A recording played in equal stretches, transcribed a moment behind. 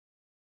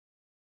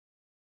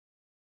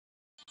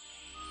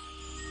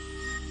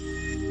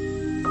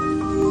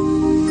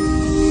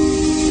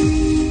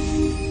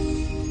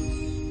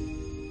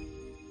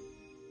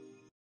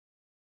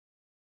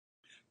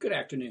Good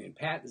afternoon.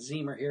 Pat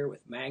Zemer here with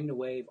Magna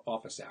Wave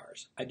Office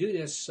Hours. I do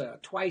this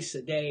twice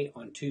a day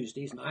on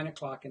Tuesdays, 9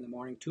 o'clock in the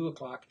morning, 2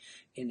 o'clock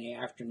in the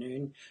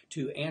afternoon,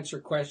 to answer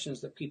questions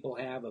that people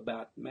have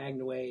about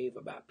Magna Wave,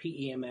 about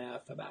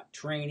PEMF, about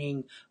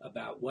training,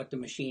 about what the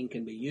machine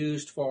can be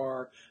used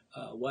for,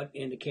 what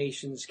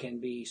indications can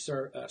be,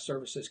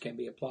 services can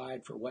be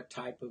applied for what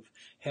type of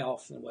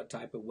health and what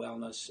type of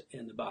wellness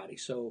in the body.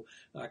 So,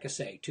 like I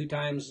say, 2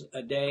 times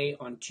a day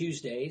on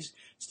Tuesdays.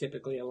 It's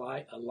typically a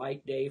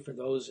light day for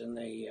those in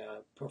the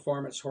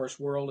performance horse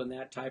world and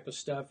that type of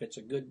stuff. It's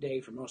a good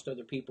day for most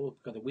other people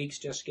because the week's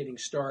just getting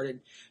started.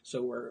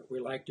 So we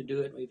like to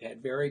do it. We've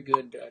had very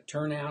good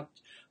turnout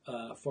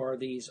for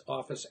these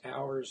office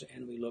hours,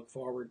 and we look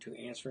forward to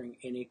answering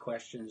any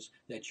questions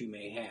that you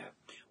may have.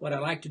 What I'd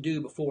like to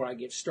do before I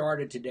get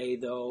started today,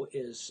 though,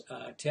 is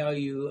tell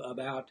you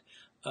about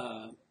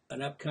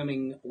an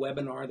upcoming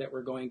webinar that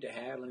we're going to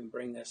have. Let me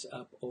bring this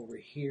up over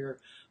here.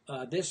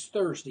 This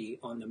Thursday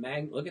on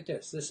the look at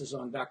this. This is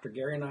on Dr.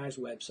 Gary and I's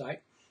website.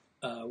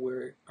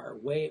 Where our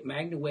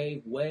Magna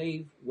Wave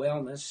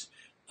Wellness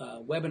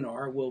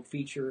webinar will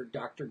feature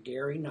Dr.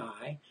 Gary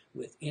Nye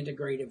with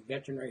Integrative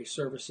Veterinary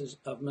Services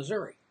of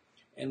Missouri.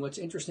 And what's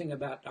interesting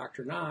about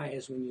Dr. Nye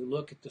is when you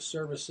look at the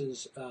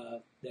services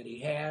that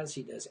he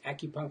does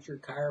acupuncture,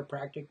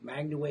 chiropractic,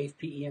 Magna Wave,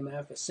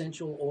 PEMF,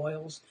 essential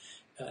oils,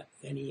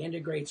 and he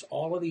integrates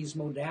all of these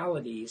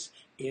modalities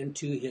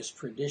into his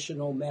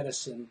traditional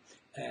medicine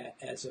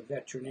as a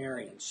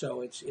veterinarian.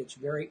 So it's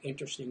very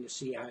interesting to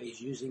see how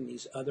he's using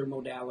these other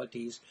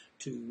modalities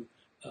to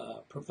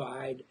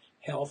provide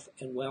health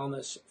and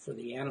wellness for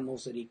the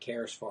animals that he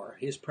cares for.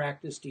 His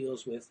practice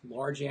deals with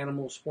large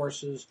animals,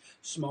 horses,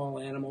 small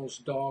animals,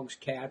 dogs,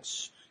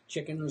 cats,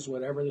 chickens,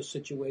 whatever the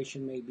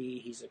situation may be.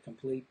 He's a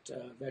complete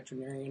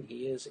veterinarian.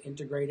 He is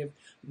integrative,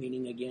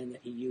 meaning again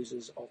that he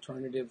uses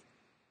alternative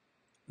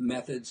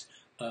methods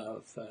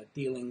of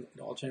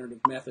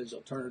alternative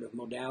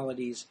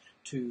modalities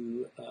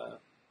to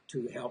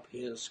help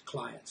his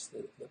clients,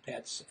 the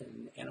pets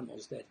and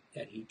animals that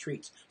he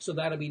treats. So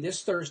that'll be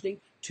this Thursday,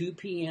 2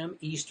 p.m.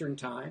 Eastern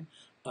Time,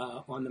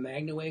 on the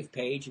Magna Wave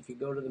page. If you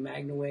go to the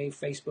Magna Wave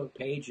Facebook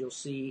page, you'll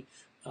see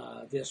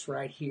this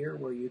right here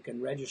where you can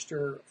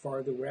register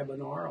for the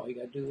webinar. All you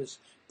got to do is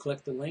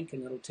click the link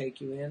and it'll take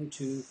you in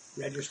to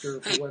register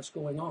for what's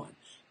going on.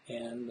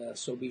 And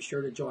so be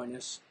sure to join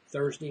us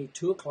Thursday,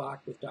 2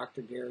 o'clock with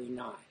Dr. Gary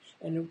Nye.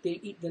 And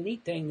the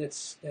neat thing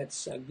that's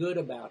good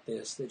about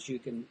this that you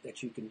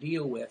can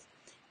deal with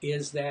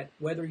is that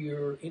whether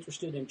you're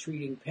interested in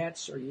treating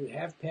pets or you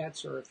have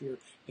pets, or if you're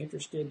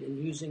interested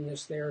in using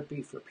this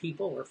therapy for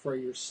people or for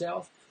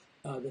yourself,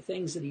 the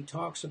things that he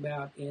talks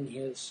about in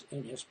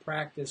his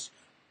practice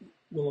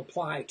will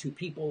apply to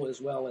people as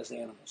well as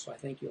animals. So I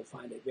think you'll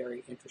find it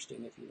very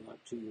interesting if you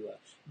want to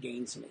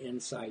gain some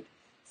insight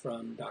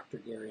from Dr.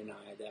 Gary and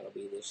I. That'll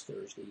be this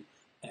Thursday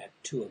at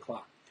 2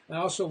 o'clock. I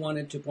also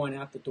wanted to point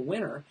out that the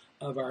winner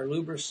of our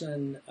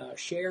Lubricin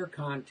Share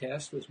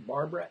contest was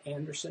Barbara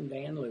Anderson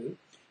Van Loo.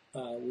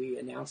 We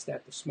announced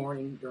that this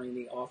morning during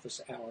the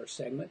office hour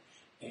segment,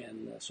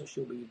 and so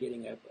she'll be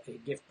getting a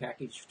gift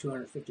package of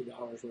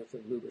 $250 worth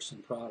of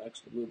Lubricin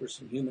products, the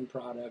Lubricin human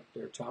product,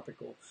 their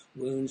topical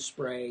wound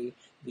spray,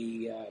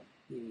 the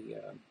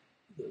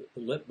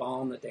lip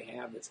balm that they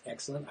have that's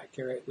excellent. I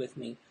carry it with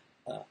me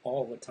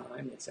all the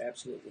time. It's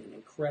absolutely an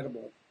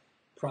incredible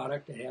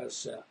product. It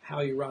has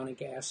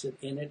hyaluronic acid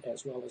in it,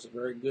 as well as a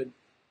very good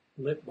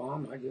lip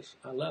balm.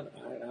 I love it.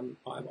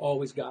 I've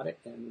always got it,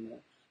 and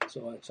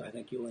so I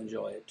think you'll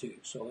enjoy it too.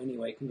 So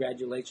anyway,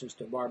 congratulations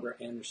to Barbara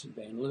Anderson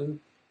Van Loo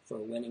for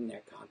winning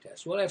that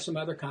contest. We'll have some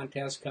other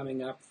contests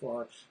coming up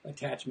for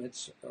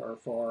attachments or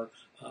for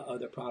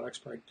other products,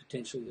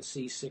 potentially the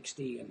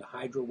C60 and the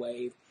Hydro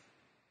Wave.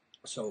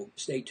 So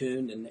stay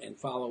tuned and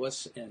follow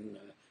us and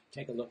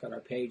take a look at our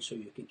page so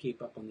you can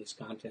keep up on these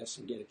contests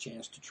and get a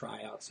chance to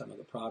try out some of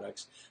the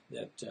products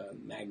that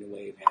Magna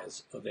Wave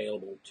has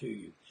available to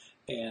you.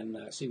 And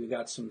see, we've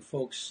got some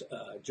folks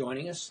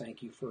joining us.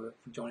 Thank you for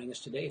joining us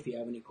today. If you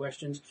have any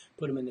questions,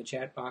 put them in the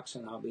chat box,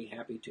 and I'll be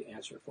happy to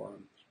answer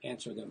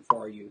them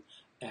for you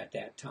at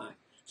that time.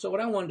 So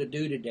what I wanted to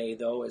do today,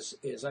 though,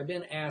 is I've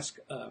been asked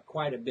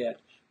quite a bit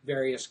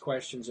various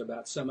questions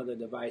about some of the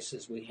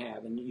devices we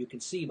have, and you can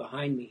see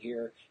behind me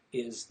here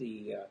is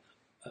the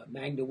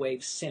Magna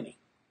Wave Semi.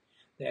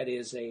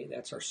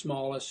 That's our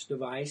smallest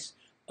device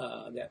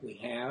that we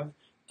have.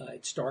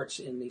 It starts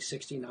in the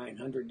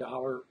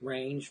 $6,900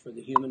 range for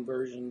the human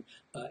version,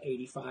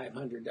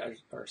 $8,500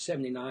 or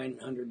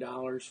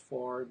 $7,900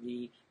 for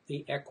the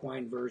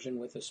equine version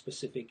with a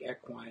specific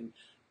equine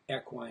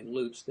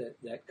loops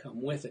that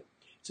come with it.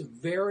 It's a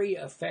very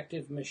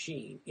effective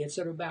machine. It's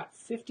at about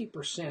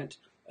 50%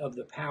 of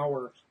the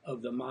power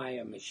of the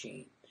Maya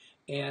machine.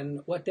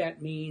 And what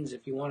that means,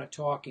 if you want to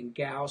talk in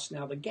Gauss,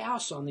 now the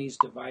Gauss on these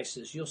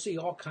devices, you'll see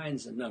all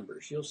kinds of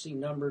numbers. You'll see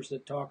numbers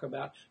that talk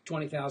about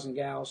 20,000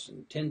 Gauss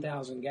and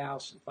 10,000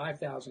 Gauss and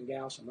 5,000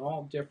 Gauss and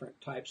all different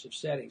types of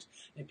settings.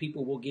 And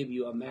people will give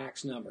you a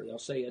max number. They'll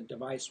say a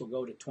device will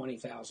go to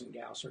 20,000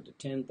 Gauss or to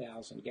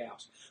 10,000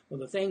 Gauss. Well,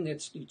 the thing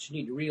that you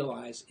need to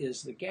realize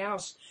is the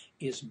Gauss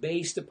is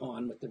based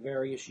upon, with the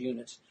various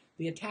units,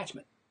 the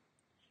attachment.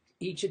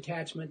 Each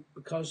attachment,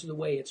 because of the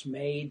way it's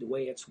made, the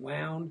way it's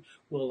wound,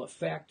 will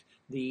affect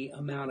the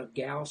amount of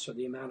Gauss or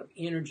the amount of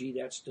energy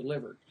that's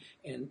delivered.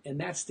 And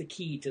that's the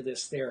key to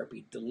this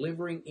therapy,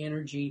 delivering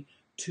energy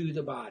to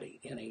the body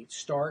in a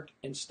start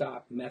and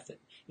stop method.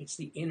 It's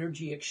the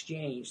energy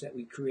exchange that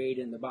we create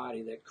in the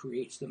body that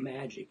creates the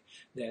magic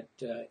that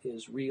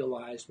is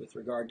realized with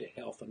regard to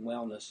health and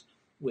wellness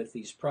with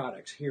these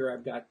products. Here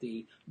I've got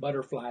the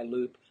butterfly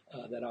loop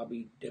that I'll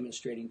be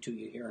demonstrating to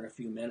you here in a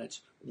few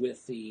minutes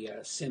with the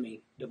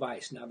Semi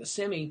device. Now the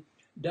Semi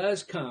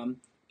does come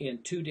in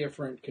two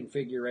different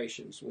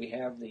configurations. We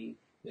have the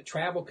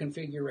travel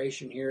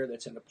configuration here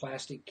that's in a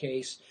plastic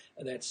case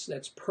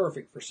that's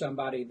perfect for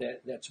somebody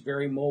that's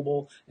very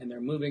mobile and they're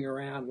moving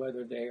around,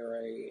 whether they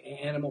are a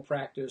animal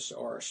practice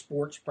or a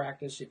sports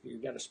practice. If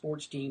you've got a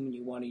sports team and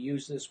you want to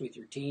use this with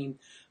your team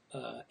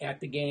at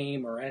the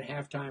game or at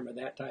halftime or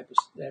that type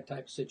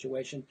of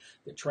situation,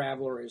 the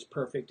Traveler is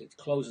perfect. It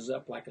closes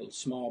up like a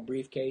small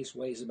briefcase,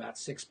 weighs about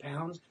 6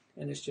 pounds,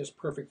 and it's just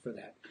perfect for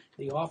that.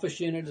 The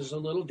office unit is a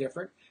little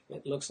different.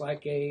 It looks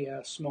like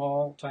a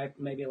small type,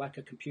 maybe like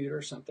a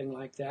computer, something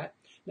like that.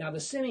 Now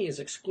the Semi is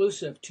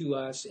exclusive to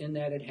us in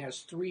that it has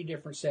 3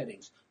 different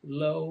settings: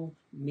 low,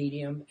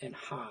 medium, and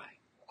high.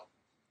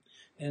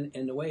 And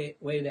the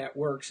way that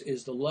works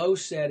is the low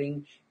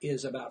setting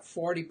is about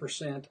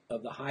 40%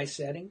 of the high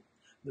setting.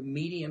 The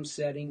medium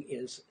setting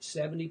is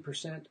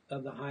 70%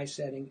 of the high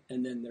setting,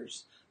 and then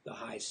there's the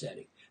high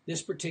setting.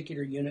 This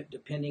particular unit,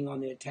 depending on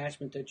the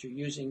attachment that you're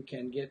using,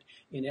 can get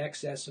in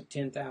excess of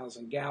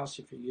 10,000 Gauss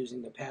if you're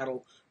using the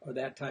paddle or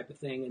that type of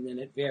thing, and then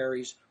it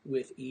varies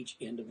with each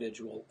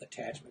individual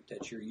attachment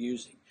that you're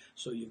using.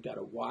 So you've got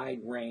a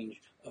wide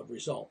range of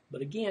result.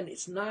 But again,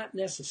 it's not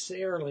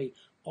necessarily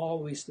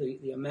always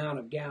the amount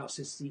of Gauss,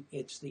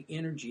 it's the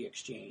energy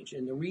exchange.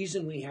 And the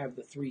reason we have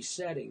the 3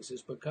 settings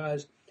is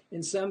because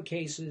in some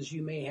cases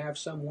you may have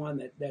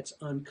someone that's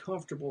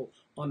uncomfortable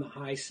on the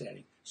high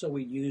setting, so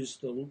we use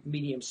the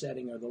medium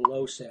setting or the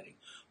low setting.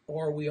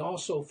 Or we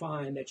also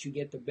find that you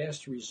get the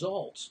best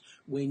results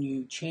when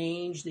you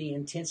change the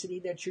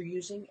intensity that you're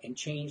using and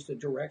change the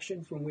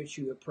direction from which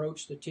you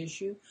approach the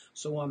tissue.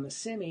 So on the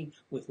Semi,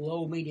 with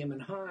low, medium,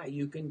 and high,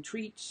 you can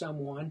treat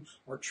someone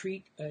or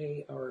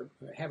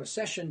have a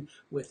session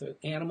with an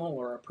animal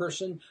or a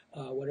person,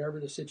 whatever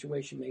the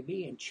situation may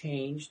be, and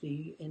change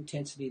the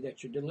intensity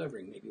that you're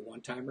delivering. Maybe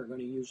one time we're going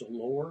to use a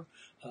lower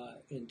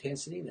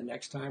intensity, the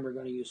next time we're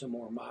going to use a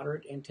more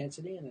moderate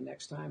intensity, and the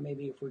next time,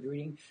 maybe if we're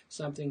treating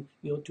something,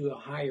 you'll do a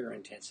higher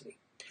intensity.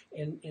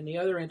 And the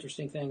other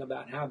interesting thing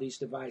about how these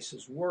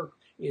devices work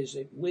is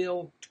it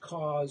will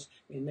cause,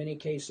 in many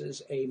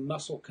cases, a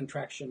muscle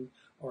contraction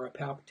or a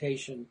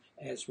palpitation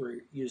as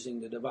we're using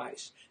the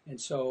device.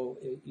 And so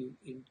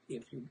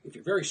if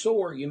you're very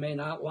sore, you may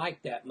not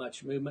like that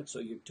much movement, so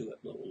you do it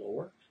a little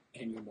lower,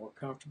 and you're more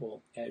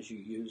comfortable as you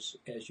use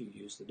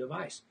the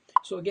device.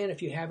 So again,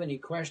 if you have any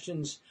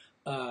questions,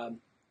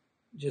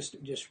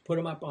 just put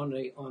them up on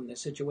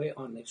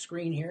the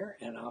screen here,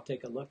 and I'll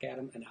take a look at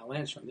them and I'll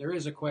answer them. There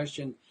is a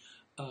question: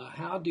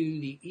 how do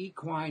the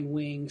equine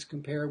wings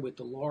compare with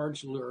the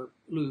large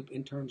loop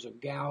in terms of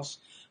Gauss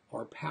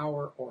or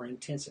power or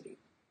intensity?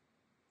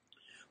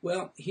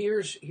 Well,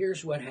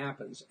 here's what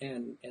happens,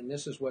 and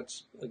this is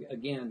what's,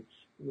 again,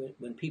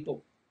 when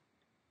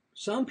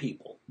some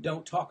people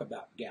don't talk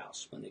about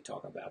Gauss when they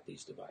talk about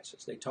these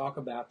devices. They talk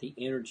about the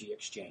energy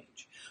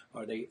exchange,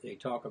 or they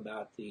talk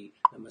about the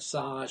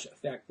massage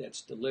effect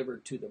that's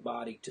delivered to the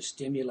body to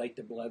stimulate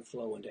the blood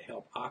flow and to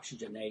help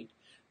oxygenate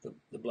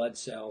the blood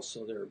cells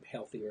so they're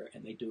healthier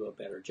and they do a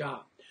better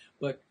job.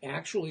 But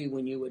actually,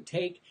 when you would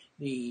take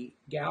the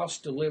Gauss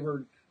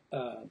delivered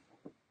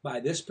by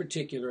this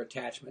particular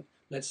attachment,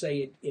 let's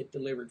say it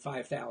delivered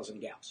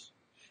 5,000 Gauss.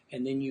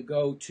 And then you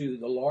go to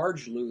the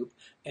large loop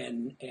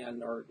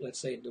or let's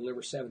say it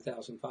delivers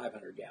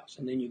 7,500 Gauss.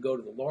 And then you go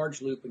to the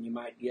large loop and you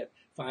might get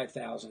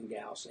 5,000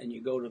 Gauss. And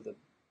you go to the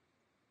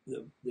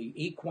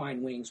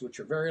equine wings, which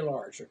are very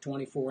large, they're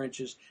 24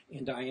 inches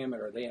in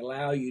diameter. They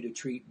allow you to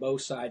treat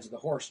both sides of the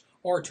horse.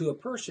 Or to a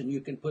person, you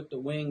can put the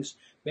wings,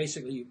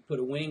 basically you put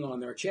a wing on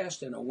their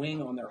chest and a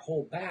wing on their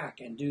whole back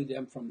and do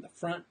them from the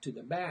front to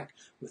the back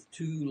with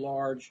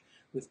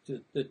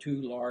the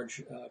two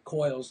large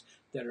coils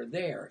that are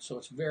there. So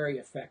it's very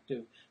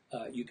effective.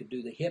 You could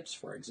do the hips,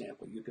 for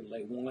example. You could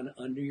lay one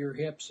under your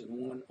hips and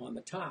one on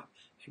the top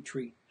and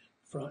treat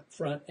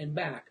front and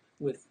back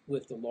with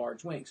the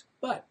large wings.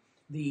 But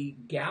the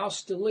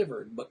Gauss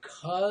delivered,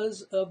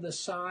 because of the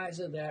size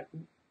of that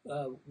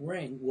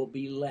ring, will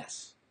be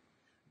less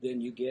than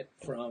you get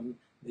from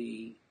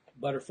the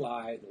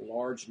butterfly, the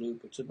large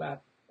loop. It's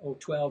about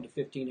 12 to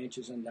 15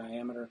 inches in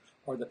diameter,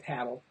 or the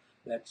paddle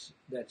that's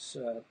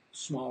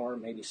smaller,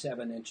 maybe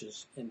 7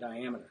 inches in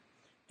diameter.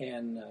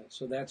 And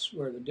so that's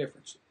where the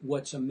difference.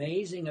 What's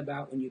amazing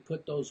about when you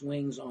put those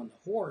wings on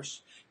the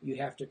horse, you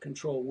have to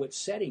control what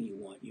setting you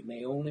want. You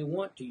may only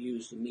want to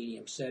use the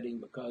medium setting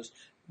because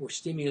we're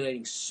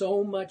stimulating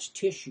so much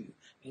tissue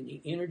and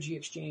the energy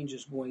exchange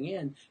is going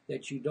in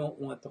that you don't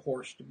want the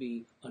horse to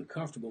be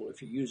uncomfortable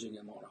if you're using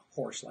them on a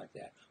horse like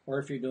that. Or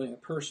if you're doing a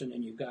person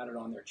and you've got it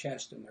on their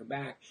chest and their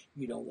back,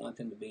 you don't want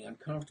them to be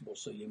uncomfortable.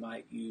 So you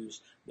might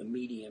use the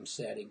medium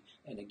setting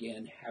and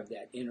again have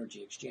that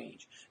energy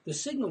exchange. The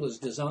signal is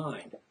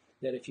designed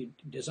that if you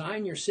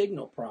design your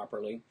signal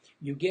properly,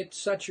 you get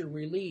such a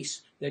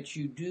release that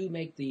you do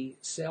make the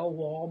cell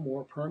wall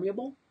more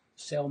permeable,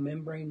 cell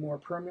membrane more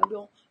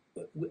permeable,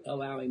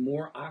 allowing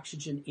more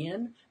oxygen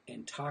in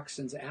and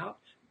toxins out,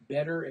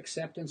 better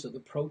acceptance of the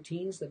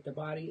proteins that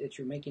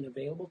you're making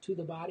available to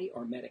the body,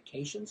 or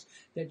medications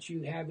that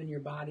you have in your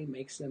body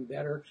makes them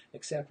better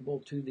acceptable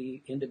to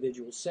the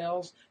individual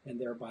cells, and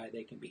thereby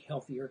they can be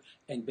healthier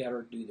and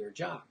better do their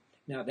job.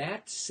 Now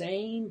that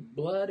same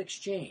blood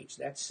exchange,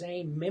 that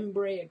same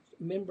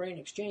membrane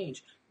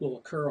exchange will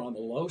occur on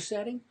the low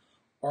setting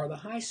or the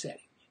high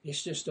setting.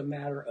 It's just a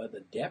matter of the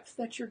depth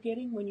that you're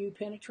getting when you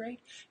penetrate,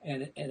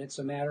 and it's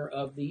a matter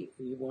of you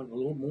want a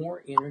little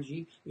more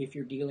energy if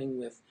you're dealing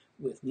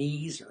with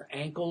knees or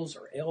ankles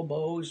or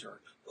elbows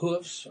or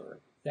hoofs or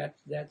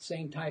that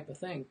same type of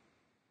thing.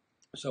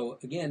 So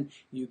again,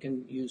 you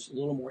can use a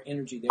little more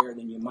energy there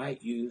than you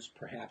might use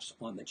perhaps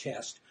on the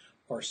chest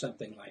or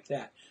something like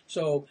that.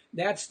 So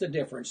that's the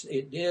difference.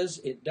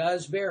 It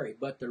does vary,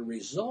 but the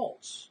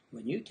results,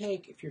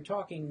 if you're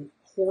talking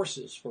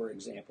horses, for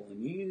example,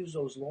 and you use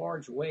those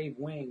large wave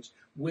wings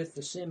with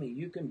the semi,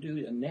 you can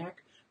do the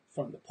neck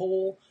from the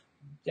pole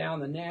down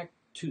the neck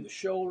to the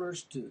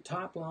shoulders, to the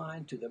top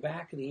line, to the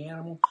back of the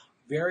animal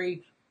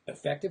very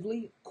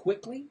effectively,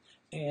 quickly,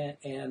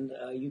 and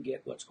you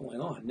get what's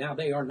going on. Now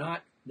they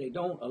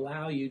don't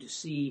allow you to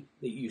see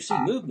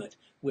movement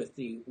with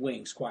the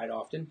wings quite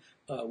often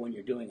when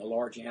you're doing a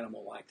large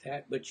animal like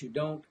that, but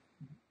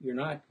you're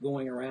not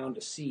going around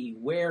to see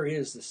where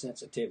is the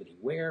sensitivity,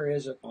 where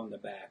is it on the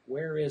back,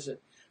 where is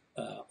it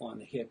on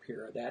the hip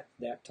here,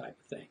 that type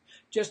of thing.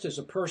 Just as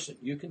a person,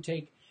 you can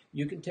take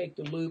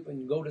the loop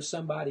and go to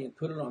somebody and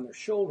put it on their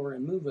shoulder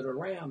and move it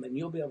around, and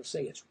you'll be able to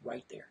say it's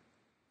right there.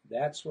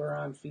 That's where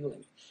I'm feeling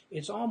it.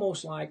 It's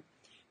almost like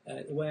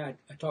the way I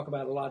talk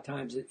about it a lot of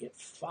times, it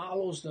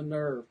follows the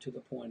nerve to the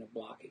point of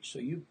blockage. So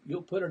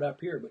you'll put it up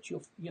here, but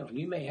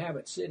you may have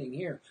it sitting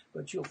here,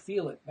 but you'll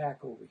feel it back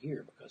over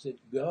here because it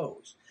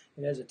goes.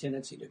 It has a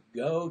tendency to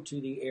go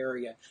to the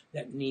area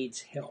that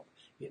needs help.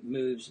 It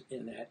moves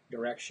in that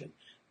direction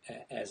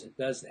as it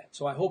does that.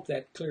 So I hope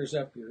that clears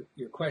up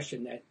your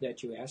question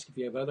that you asked. If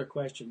you have other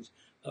questions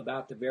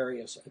about the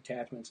various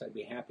attachments, I'd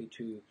be happy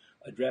to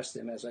address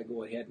them as I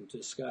go ahead and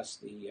discuss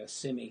the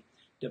semi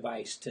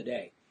device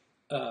today.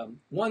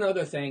 One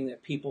other thing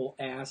that people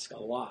ask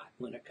a lot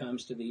when it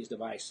comes to these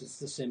devices,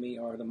 the Semi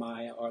or the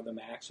Maya or the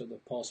Max or the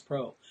Pulse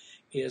Pro,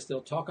 is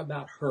they'll talk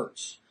about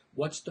hertz.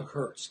 What's the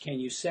hertz? Can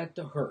you set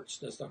the hertz?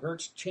 Does the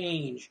hertz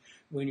change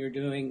when you're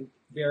doing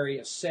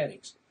various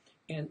settings?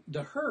 And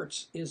the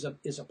hertz is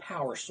a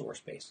power source,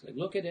 basically.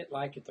 Look at it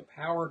like it's the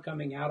power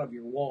coming out of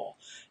your wall.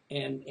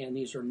 And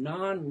these are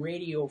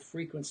non-radio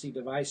frequency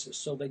devices,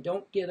 so they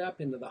don't get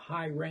up into the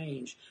high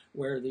range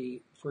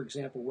for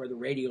example, where the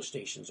radio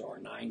stations are,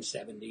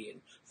 970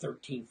 and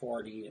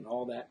 1340 and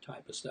all that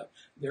type of stuff.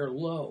 They're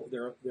low.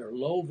 They're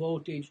low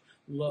voltage,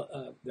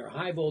 they're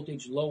high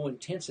voltage, low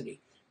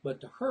intensity. But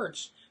the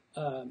hertz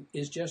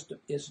it's just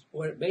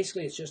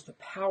the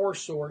power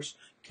source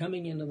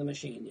coming into the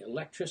machine, the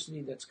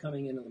electricity that's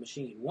coming into the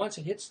machine. Once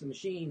it hits the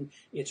machine,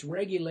 it's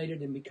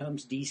regulated and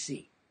becomes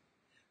DC.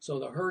 So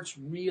the hertz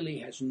really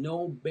has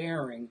no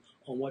bearing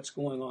on what's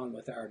going on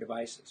with our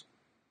devices.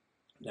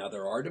 Now,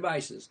 there are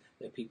devices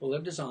that people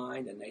have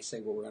designed, and they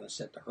say, well, we're going to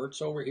set the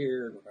hertz over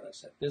here, and we're going to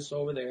set this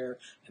over there,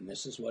 and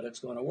this is what it's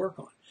going to work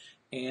on.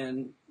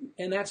 And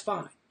that's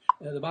fine.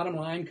 The bottom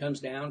line comes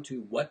down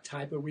to what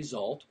type of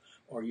result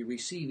are you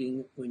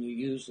receiving when you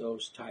use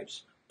those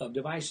types of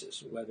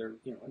devices, whether,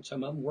 and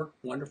some of them work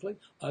wonderfully,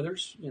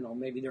 others,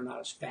 maybe they're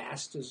not as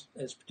fast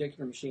as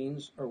particular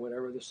machines or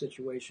whatever the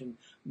situation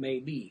may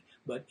be.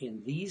 But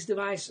in these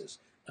devices,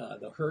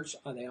 the hertz,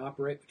 they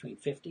operate between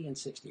 50 and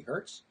 60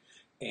 hertz.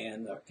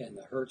 And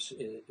the hertz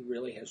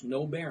really has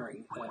no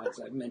bearing. As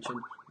I've mentioned,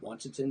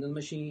 once it's into the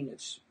machine,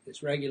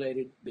 it's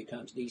regulated,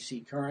 becomes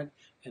DC current,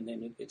 and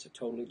then it's a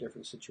totally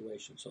different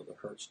situation. So the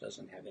hertz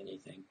doesn't have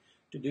anything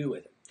to do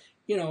with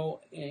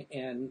it.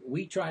 And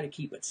we try to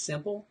keep it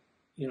simple.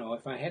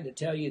 If I had to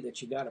tell you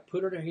that you got to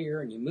put it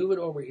here and you move it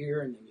over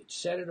here and then you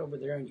set it over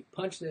there and you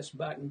punch this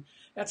button,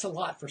 that's a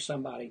lot for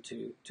somebody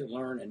to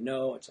learn and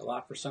know. It's a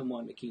lot for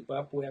someone to keep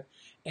up with.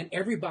 And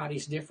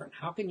everybody's different.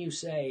 How can you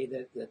say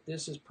that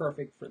this is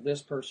perfect for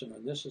this person or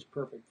this is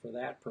perfect for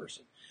that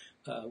person?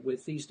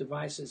 with these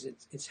devices,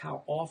 it's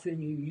how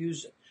often you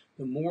use it.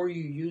 The more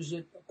you use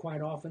it,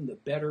 quite often, the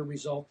better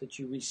result that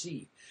you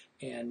receive.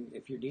 And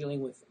if you're dealing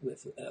with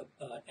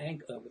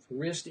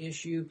wrist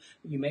issue,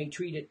 you may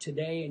treat it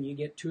today and you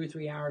get 2 or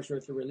 3 hours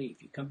worth of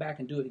relief. You come back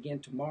and do it again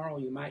tomorrow,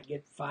 you might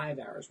get 5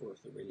 hours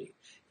worth of relief.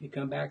 If you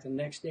come back the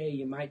next day,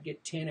 you might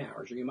get 10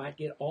 hours, or you might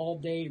get all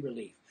day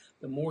relief.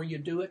 The more you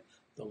do it,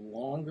 the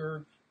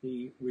longer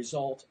the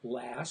result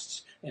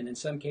lasts, and in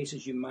some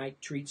cases you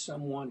might treat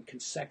someone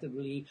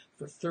consecutively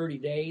for 30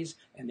 days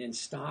and then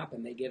stop,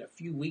 and they get a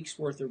few weeks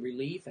worth of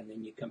relief, and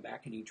then you come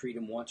back and you treat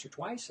them once or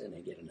twice and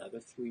they get another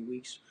 3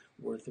 weeks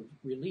worth of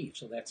relief.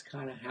 So that's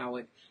kind of how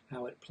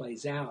it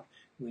plays out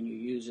when you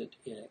use it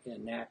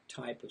in that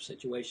type of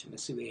situation.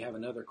 Let's see, we have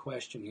another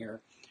question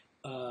here.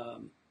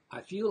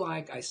 I feel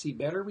like I see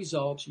better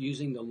results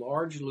using the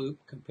large loop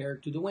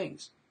compared to the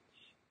wings.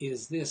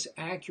 Is this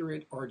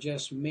accurate or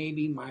just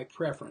maybe my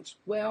preference?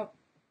 Well,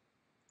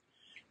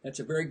 that's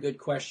a very good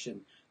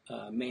question,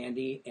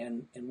 Mandy.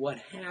 And what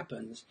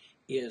happens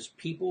is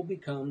people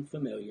become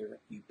familiar.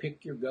 You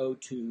pick your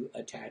go-to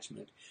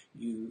attachment.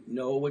 You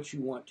know what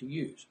you want to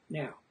use.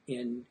 Now,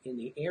 in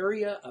the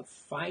area of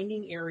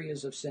finding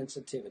areas of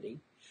sensitivity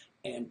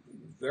and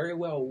very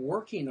well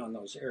working on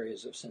those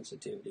areas of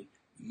sensitivity,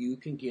 you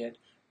can get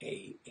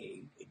a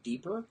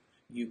deeper,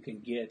 you can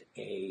get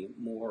a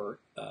more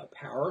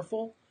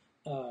powerful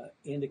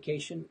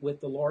indication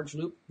with the large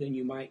loop than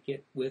you might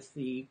get with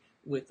the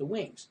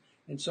wings.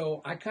 And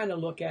so I kind of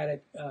look at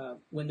it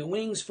when the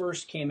wings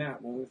first came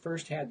out, when we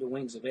first had the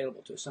wings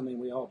available to us. I mean,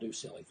 we all do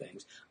silly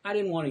things. I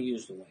didn't want to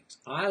use the wings.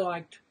 I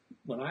liked,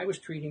 when I was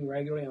treating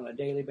regularly on a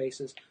daily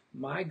basis,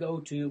 my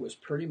go-to was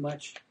pretty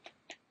much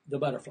the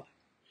butterfly.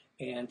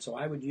 And so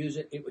I would use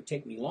it. It would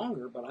take me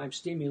longer, but I'm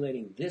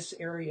stimulating this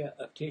area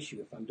of tissue.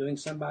 If I'm doing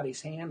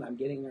somebody's hand, I'm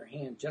getting their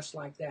hand just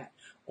like that.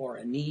 Or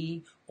a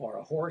knee, or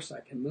a horse,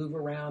 I can move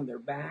around their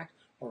back.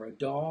 Or a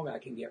dog, I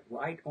can get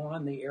right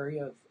on the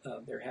area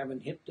of they're having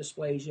hip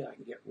dysplasia. I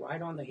can get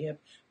right on the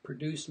hip,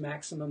 produce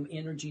maximum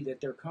energy that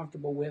they're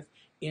comfortable with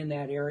in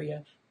that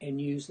area, and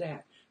use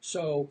that.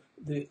 So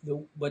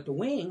but the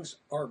wings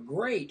are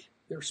great.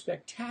 They're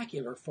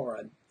spectacular for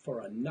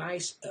a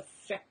nice,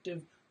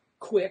 effective,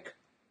 quick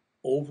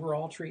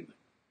overall treatment.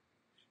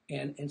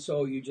 And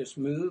so you just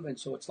move, and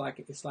so it's like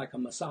a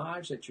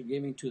massage that you're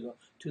giving to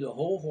the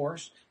whole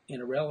horse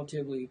in a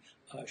relatively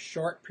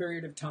short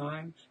period of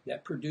time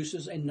that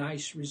produces a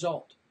nice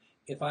result.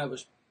 If I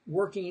was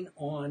working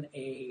on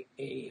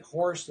a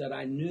horse that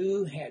I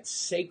knew had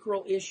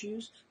sacral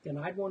issues, then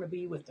I'd want to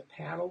be with the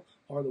paddle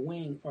or the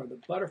wing or the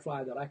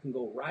butterfly that I can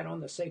go right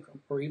on the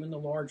sacrum, or even the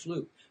large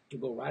loop, to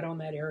go right on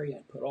that area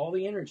and put all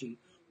the energy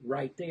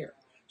right there.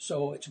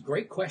 So it's a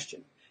great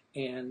question.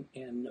 And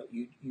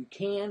you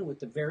can, with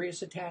the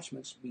various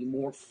attachments, be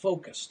more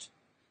focused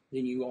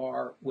than you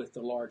are with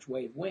the large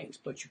wave wings,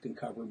 but you can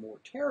cover more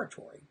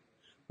territory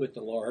with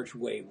the large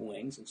wave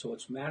wings, and so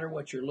it's a matter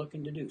what you're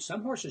looking to do.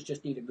 Some horses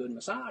just need a good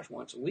massage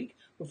once a week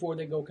before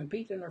they go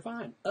compete, and they're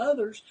fine.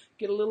 Others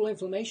get a little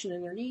inflammation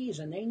in their knees,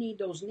 and they need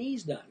those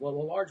knees done. Well, the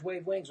large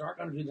wave wings aren't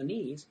going to do the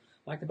knees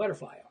like the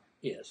butterfly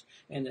is,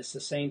 and it's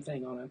the same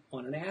thing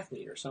on an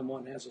athlete or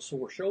someone has a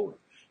sore shoulder.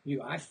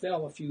 I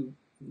fell a few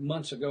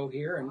months ago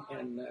here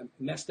and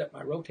messed up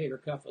my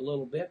rotator cuff a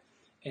little bit,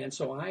 and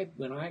so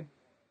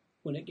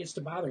when it gets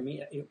to bother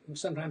me,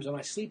 sometimes when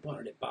I sleep on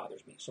it, it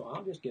bothers me. So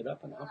I'll just get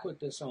up and I'll put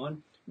this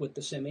on with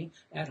the semi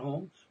at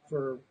home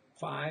for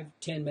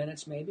 5-10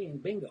 minutes maybe,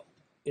 and bingo,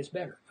 it's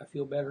better. I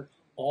feel better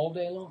all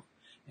day long.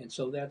 And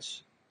so that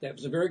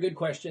was a very good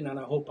question, and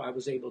I hope I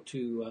was able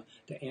to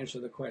answer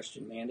the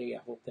question, Mandy.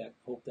 I hope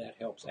that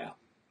helps out.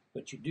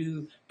 But you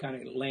do kind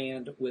of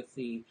land with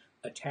the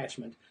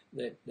attachment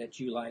that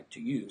you like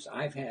to use.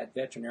 I've had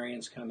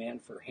veterinarians come in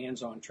for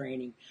hands-on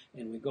training,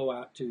 and we go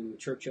out to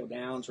Churchill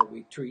Downs, or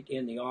we treat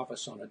in the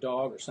office on a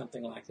dog or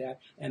something like that,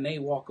 and they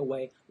walk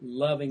away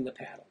loving the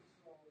paddle.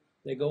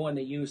 They go and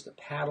they use the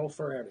paddle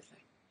for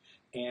everything,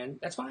 and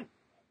that's fine.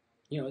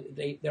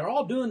 They're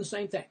all doing the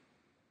same thing.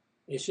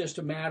 It's just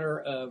a matter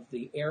of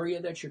the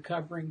area that you're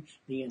covering,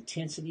 the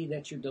intensity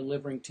that you're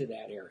delivering to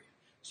that area.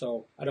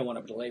 So I don't want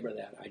to belabor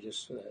that. I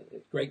just,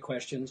 great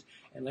questions.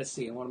 And let's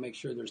see, I want to make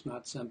sure there's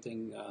not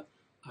something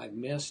I've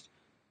missed.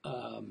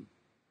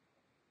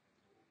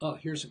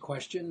 Here's a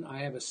question. I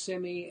have a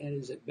semi, and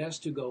is it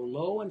best to go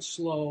low and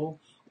slow,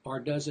 or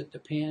does it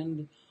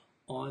depend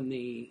on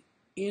the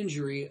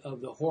injury of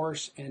the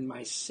horse and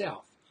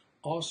myself?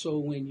 Also,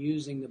 when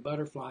using the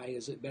butterfly,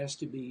 is it best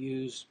to be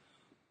used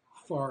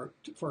for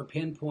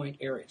pinpoint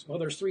areas? Well,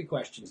 there's 3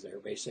 questions there,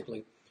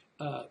 basically.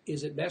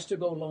 Is it best to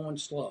go low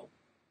and slow?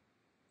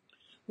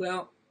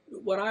 Well,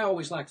 what I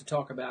always like to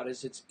talk about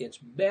is it's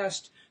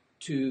best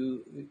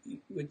to,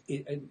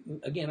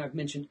 again, I've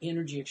mentioned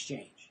energy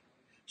exchange.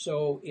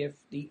 So if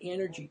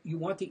you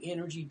want the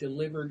energy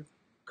delivered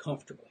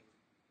comfortably.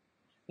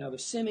 Now the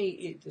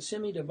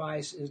semi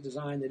device is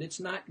designed that it's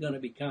not going to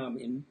become,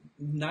 in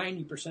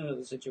 90% of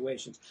the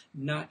situations,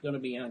 not going to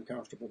be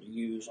uncomfortable to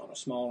use on a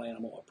small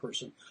animal, a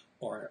person,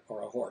 or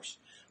a horse.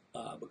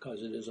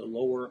 because it is a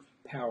lower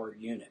powered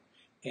unit.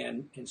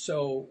 And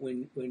so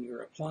when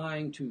you're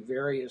applying to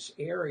various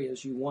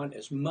areas, you want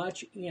as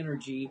much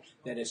energy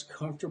that is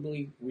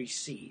comfortably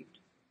received.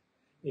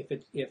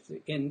 When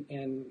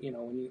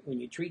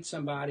you treat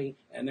somebody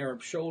and their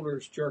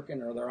shoulders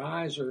jerking or their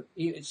eyes are,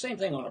 same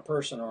thing on a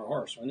person or a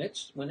horse.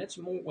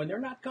 When they're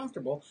not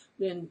comfortable,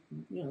 then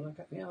they'll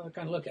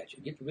kind of look at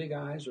you, get the big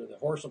eyes, or the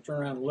horse will turn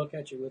around and look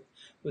at you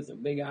with the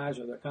big eyes,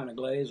 or they're kind of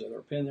glazed, or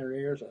they'll pin their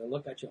ears, or they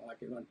look at you like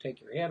you're going to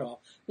take your head off.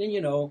 Then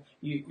you're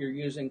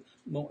using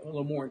a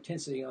little more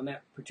intensity on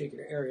that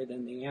particular area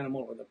than the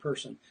animal or the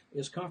person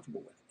is comfortable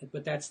with.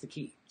 But that's the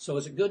key. So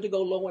is it good to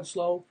go low and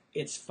slow?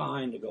 It's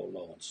fine to go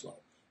low and slow.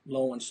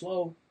 Low and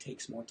slow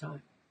takes more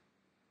time.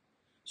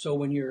 So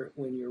when you're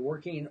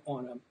working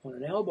on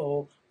an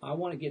elbow, I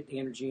want to get the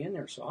energy in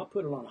there. So I'll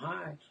put it on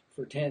high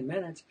for 10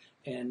 minutes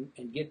and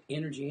get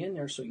energy in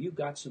there so you've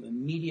got some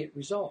immediate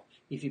result.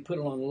 If you put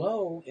it on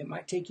low, it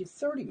might take you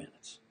 30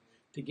 minutes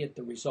to get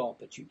the result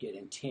that you get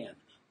in 10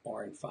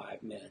 or in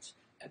 5 minutes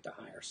at the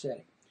higher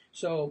setting.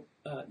 So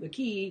the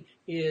key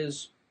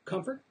is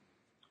comfort.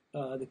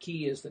 The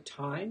key is the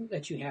time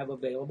that you have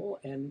available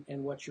and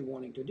what you're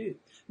wanting to do.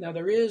 Now,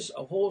 there is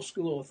a whole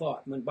school of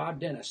thought. When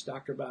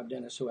Dr. Bob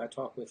Dennis, who I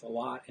talk with a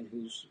lot and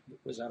who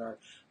was at our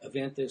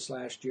event this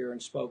last year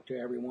and spoke to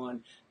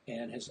everyone,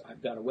 and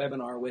I've got a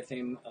webinar with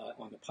him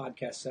on the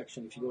podcast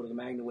section. If you go to the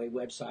Magna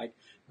website,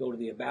 go to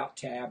the About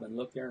tab and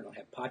look there, and it'll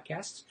have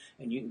podcasts,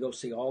 and you can go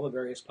see all the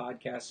various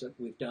podcasts that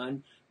we've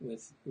done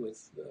with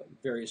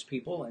various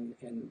people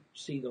and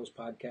see those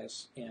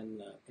podcasts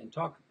and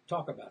talk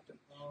about them.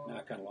 Now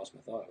I kind of lost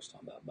my thought. I was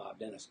talking about Bob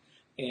Dennis,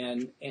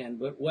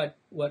 but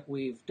what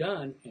we've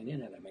done, and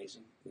isn't it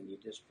amazing when you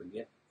just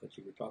forget what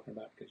you were talking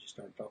about because you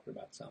started talking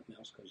about something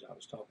else because I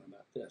was talking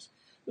about this.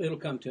 It'll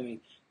come to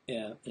me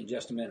in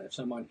just a minute. If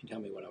someone can tell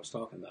me what I was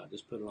talking about,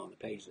 just put it on the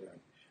page there,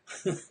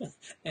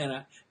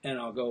 and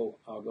I'll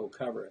go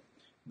cover it.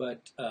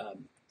 But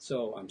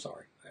so I'm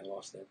sorry, I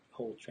lost that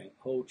whole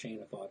chain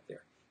of thought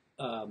there.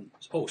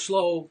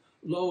 Slow,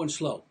 low, and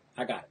slow.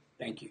 I got it.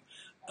 Thank you.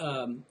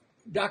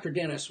 Dr.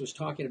 Dennis was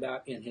talking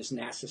about in his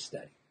NASA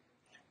study.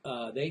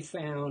 They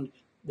found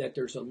that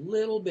there's a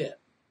little bit,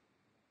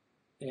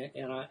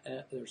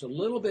 there's a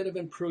little bit of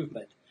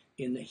improvement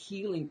in the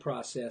healing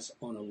process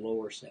on a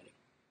lower setting.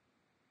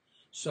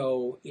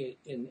 So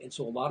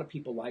so a lot of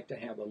people like to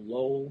have a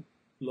low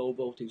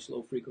voltage,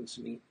 low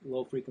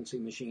frequency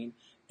machine,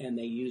 and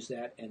they use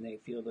that, and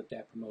they feel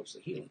that promotes the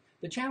healing.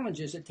 The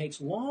challenge is it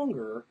takes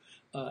longer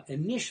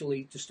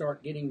initially to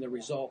start getting the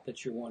result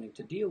that you're wanting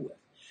to deal with.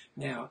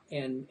 Now,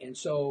 and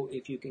so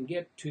if you can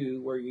get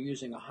to where you're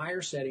using a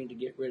higher setting to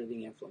get rid of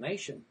the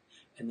inflammation,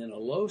 and then a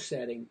low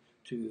setting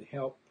to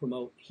help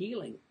promote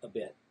healing a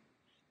bit,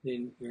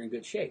 then you're in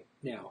good shape.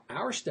 Now,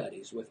 our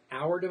studies with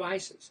our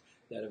devices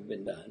that have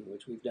been done,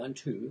 which we've done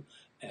 2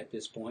 at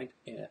this point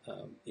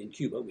in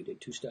Cuba. We did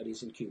 2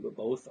 studies in Cuba,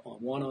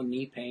 one on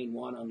knee pain,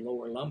 one on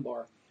lower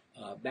lumbar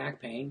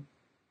back pain,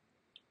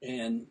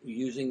 and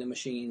using the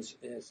machines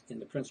as in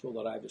the principle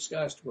that I've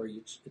discussed, where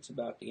it's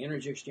about the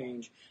energy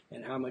exchange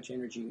and how much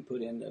energy you can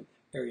put in the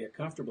area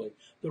comfortably.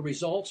 The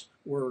results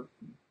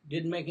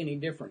didn't make any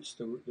difference.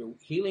 The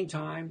healing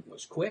time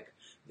was quick,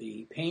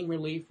 the pain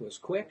relief was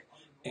quick,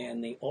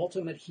 and the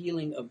ultimate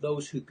healing of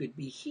those who could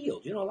be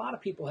healed. A lot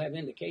of people have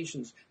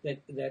indications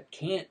that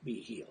can't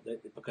be healed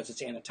because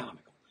it's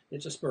anatomical.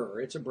 It's a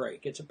spur, it's a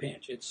break, it's a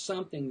pinch. It's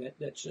something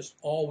that's just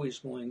always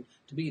going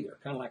to be there,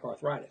 kind of like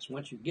arthritis.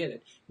 Once you get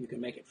it, you can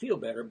make it feel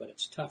better, but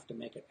it's tough to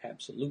make it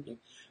absolutely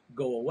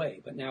go away.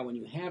 But now when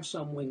you have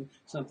something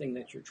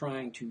that you're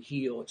trying to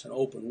heal, it's an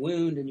open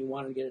wound and you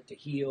want to get it to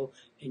heal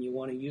and you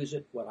want to use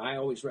it, what I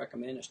always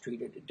recommend is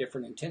treat it at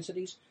different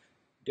intensities,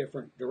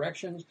 different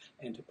directions,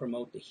 and to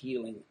promote the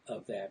healing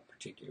of that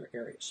particular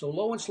area. So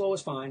low and slow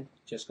is fine,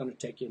 just going to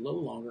take you a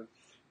little longer.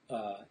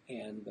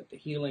 But the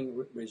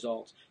healing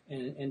results,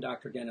 and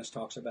Dr. Dennis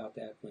talks about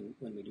that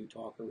when we do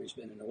talk, or he's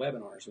been in the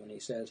webinars, when he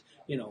says,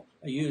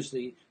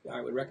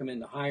 I would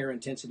recommend the higher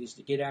intensities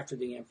to get after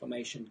the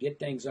inflammation, get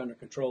things under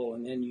control,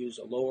 and then use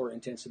a lower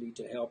intensity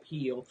to help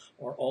heal,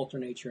 or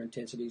alternate your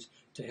intensities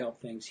to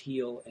help things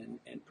heal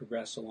and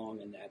progress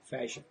along in that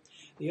fashion.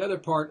 The other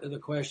part of the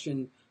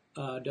question,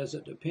 does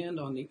it depend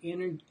on the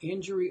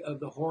injury of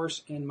the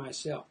horse and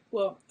myself?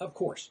 Well, of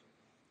course.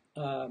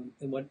 And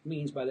what it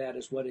means by that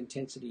is what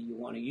intensity you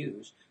want to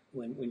use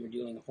when you're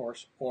dealing with a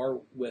horse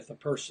or with a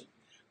person.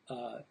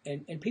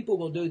 And people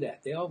will do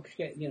that.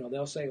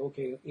 They'll say,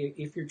 okay,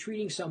 if you're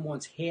treating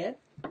someone's head,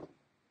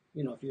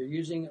 if you're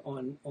using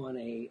on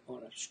a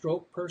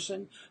stroke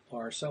person,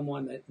 or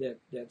someone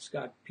that's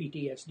got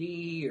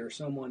PTSD, or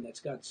someone that's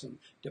got some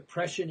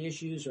depression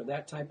issues or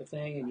that type of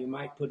thing, and you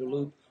might put a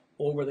loop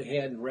over the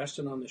head and rest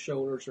it on the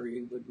shoulders, or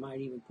you might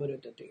even put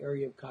it at the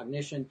area of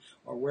cognition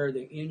or where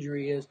the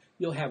injury is,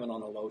 you'll have it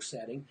on a low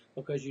setting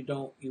because you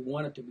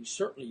want it to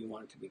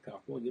be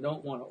comfortable. You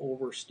don't want to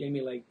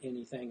overstimulate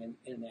anything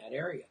in that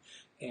area.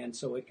 And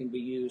so it can be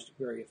used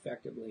very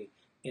effectively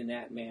in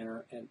that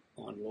manner and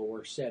on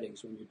lower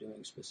settings when you're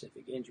doing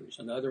specific injuries.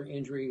 Another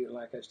injury,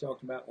 like I was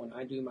talking about, when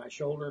I do my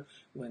shoulder,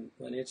 when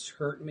it's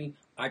hurting me,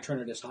 I turn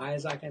it as high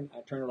as I can.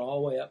 I turn it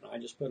all the way up, and I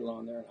just put it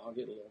on there, and I'll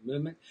get a little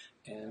movement,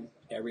 and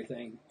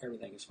everything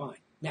is fine.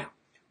 Now,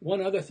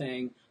 one other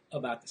thing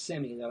about the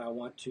semi that I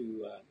want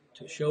to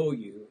show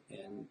you,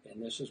 and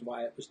this is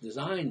why it was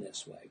designed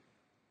this way,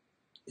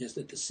 is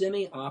that the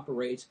semi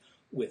operates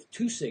with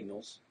two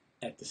signals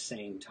at the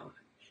same time.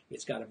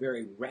 It's got a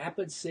very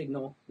rapid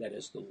signal that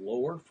is the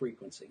lower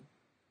frequency.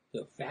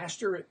 The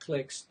faster it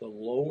clicks, the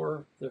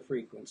lower the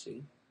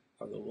frequency,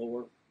 or the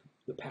lower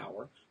the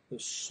power. The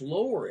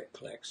slower it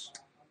clicks,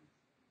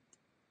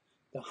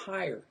 the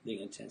higher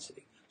the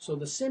intensity. So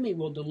the semi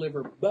will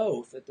deliver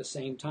both at the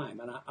same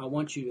time, and I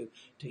want you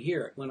to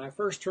hear it. When I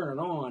first turn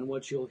it on,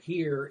 what you'll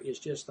hear is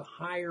just the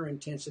higher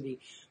intensity,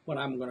 what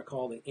I'm going to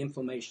call the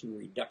inflammation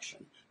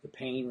reduction, the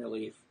pain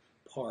relief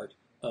part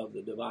of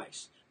the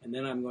device. And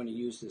then I'm going to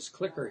use this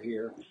clicker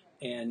here,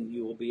 and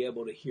you will be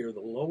able to hear the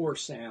lower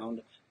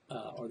sound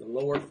or the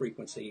lower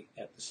frequency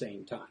at the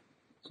same time.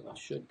 So it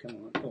should come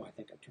on. Oh, I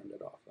think I turned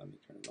it off. Let me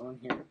turn it on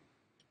here.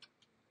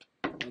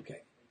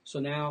 Okay, so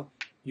now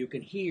you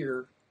can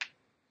hear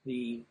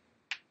the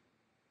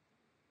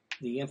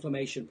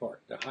inflammation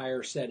part, the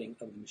higher setting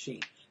of the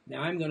machine.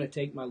 Now I'm going to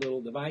take my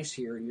little device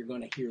here, and you're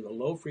going to hear the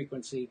low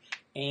frequency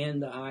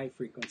and the high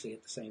frequency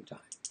at the same time.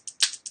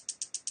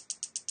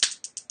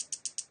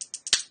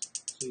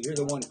 So you hear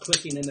the one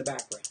clicking in the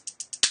background.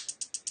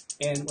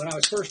 And when I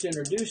was first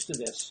introduced to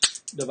this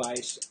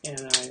device, and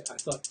I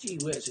thought, gee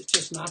whiz, it's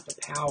just not the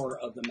power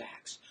of the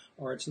Max,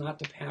 or it's not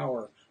the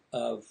power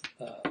of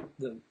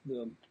the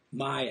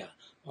Maya,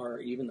 or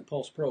even the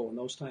Pulse Pro, and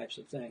those types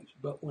of things.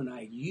 But when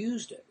I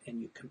used it, and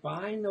you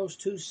combine those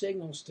two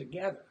signals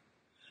together,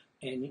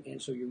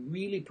 and so you're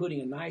really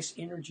putting a nice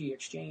energy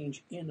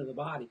exchange into the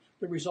body,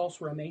 the results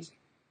were amazing.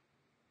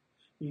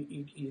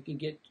 You can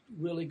get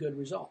really good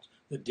results.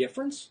 The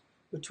difference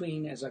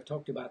between, as I've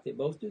talked about, they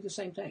both do the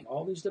same thing.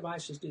 All these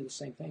devices do the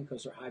same thing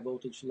because they're high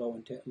voltage,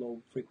 low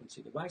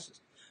frequency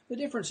devices. The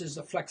difference is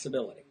the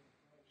flexibility.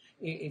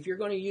 If you're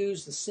going to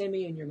use the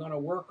semi and you're going to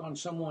work on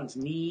someone's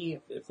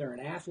knee, if they're an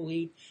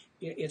athlete,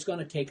 it's going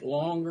to take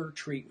longer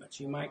treatments.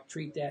 You might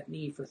treat that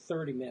knee for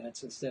 30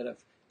 minutes instead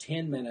of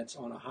 10 minutes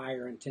on a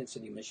higher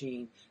intensity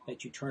machine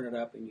that you turn it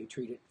up and you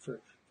treat it for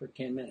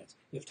 10 minutes.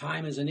 If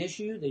time is an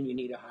issue, then you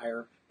need a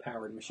higher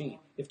powered machine.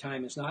 If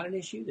time is not an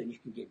issue, then you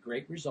can get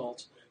great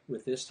results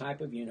with this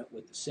type of unit,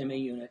 with the semi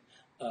unit,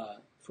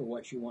 for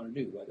what you want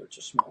to do, whether it's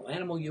a small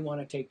animal you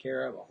want to take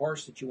care of, a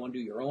horse that you want to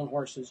do your own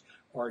horses,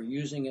 or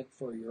using it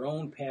for your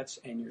own pets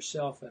and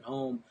yourself at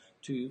home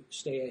to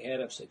stay ahead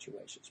of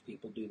situations.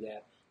 People do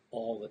that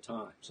all the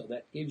time. So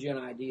that gives you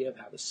an idea of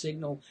how the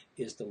signal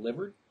is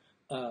delivered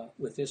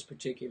with this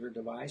particular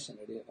device, and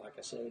it is, like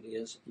I said, it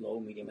is low,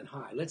 medium, and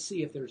high. Let's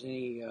see if there's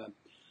any,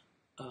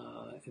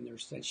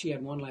 she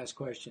had one last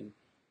question.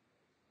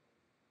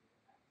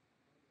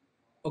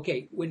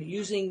 Okay, when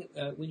using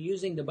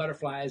the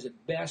butterfly, is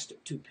it best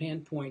to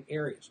pinpoint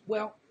areas?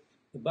 Well,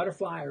 the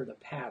butterfly or the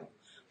paddle.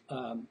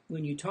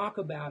 When you talk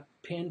about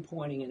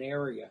pinpointing an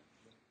area,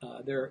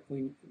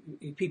 when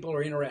people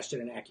are interested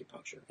in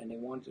acupuncture and they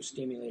want to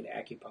stimulate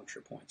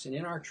acupuncture points. And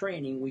in our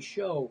training, we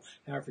show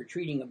how if you're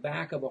treating the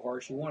back of a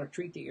horse, you want to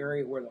treat the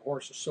area where the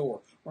horse is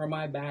sore, or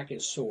my back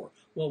is sore.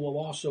 Well, we'll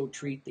also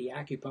treat the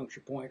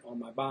acupuncture point on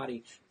my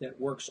body that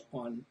works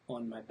on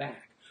my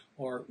back.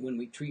 Or when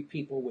we treat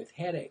people with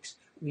headaches,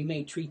 we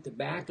may treat the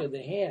back of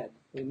the head.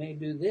 We may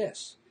do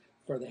this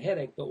for the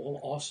headache, but we'll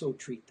also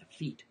treat the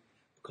feet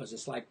because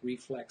it's like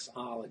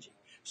reflexology.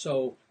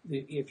 So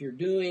if you're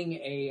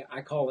doing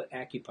I call it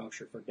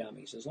acupuncture for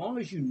dummies, as long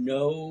as you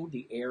know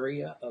the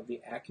area of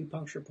the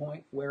acupuncture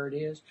point, where it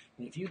is,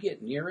 and if you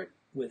get near it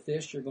with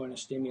this, you're going to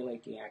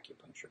stimulate the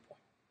acupuncture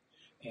point.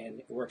 And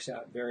it works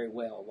out very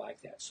well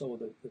like that. So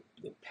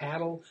the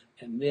paddle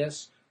and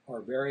this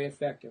are very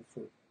effective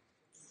for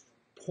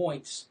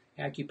points,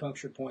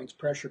 acupuncture points,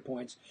 pressure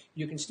points.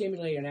 You can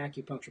stimulate an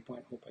acupuncture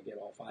point. I hope I get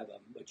all 5 of them.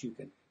 But you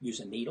can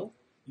use a needle,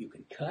 you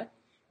can cut,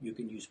 you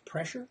can use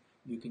pressure,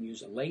 you can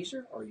use a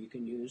laser, or you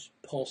can use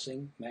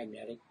pulsing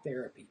magnetic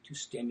therapy to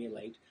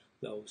stimulate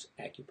those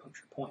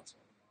acupuncture points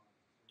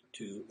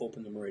to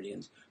open the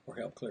meridians or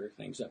help clear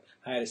things up.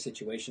 I had a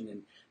situation,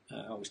 and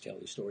I always tell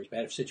these stories, but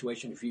I had a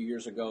situation a few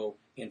years ago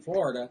in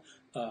Florida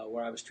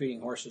where I was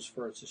treating horses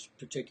for this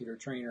particular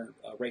trainer,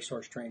 a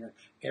racehorse trainer.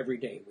 Every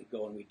day we'd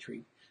go and we'd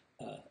treat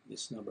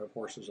this number of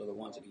horses are the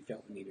ones that he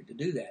felt we needed to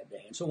do that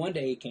day. And so one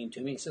day he came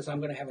to me and says, I'm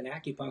going to have an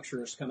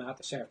acupuncturist come out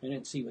this afternoon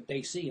and see what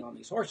they see on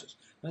these horses.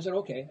 And I said,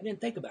 okay. I didn't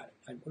think about it.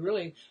 I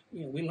really,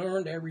 we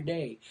learned every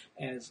day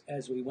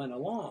as we went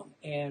along.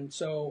 And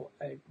so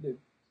the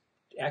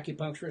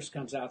acupuncturist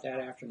comes out that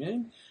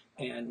afternoon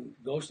and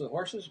goes to the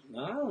horses.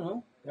 I don't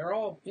know. They're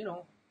all,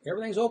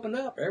 everything's opened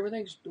up.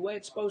 Everything's the way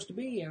it's supposed to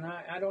be. And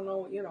I don't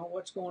know,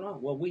 what's going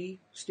on. Well, we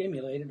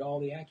stimulated all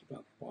the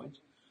acupuncture points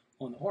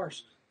on the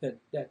horse that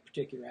that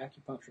particular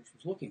acupuncturist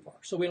was looking for.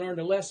 So we learned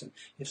a lesson.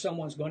 If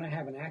someone's going to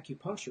have an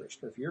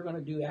acupuncturist, or if you're going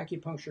to do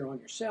acupuncture on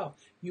yourself,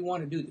 you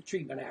want to do the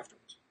treatment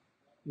afterwards.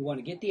 You want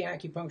to get the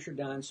acupuncture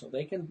done so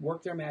they can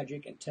work their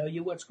magic and tell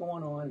you what's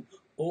going on,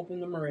 open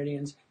the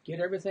meridians, get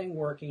everything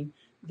working.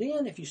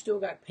 Then if you still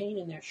got pain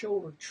in that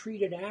shoulder,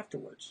 treat it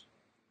afterwards,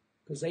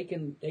 because they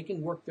can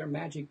work their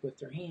magic with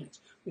their hands.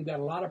 We've got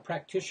a lot of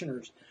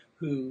practitioners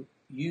who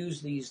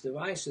use these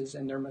devices,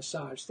 and they're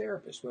massage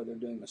therapists, whether they're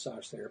doing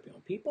massage therapy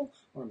on people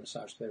or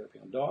massage therapy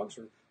on dogs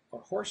or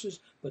horses,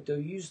 but they'll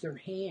use their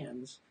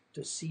hands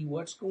to see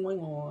what's going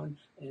on,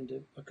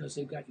 and because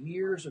they've got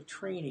years of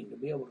training to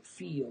be able to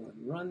feel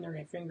and run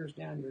their fingers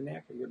down your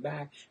neck or your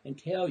back and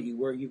tell you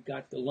where you've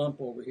got the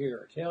lump over here,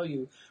 or tell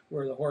you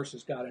where the horse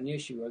has got an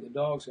issue or the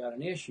dog's got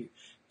an issue.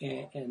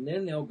 And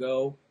then they'll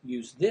go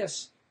use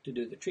this to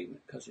do the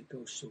treatment because it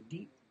goes so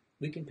deep.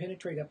 We can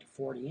penetrate up to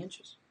 40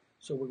 inches.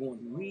 So we're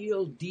going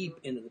real deep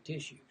into the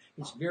tissue.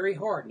 It's very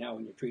hard. Now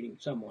when you're treating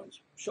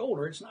someone's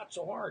shoulder, it's not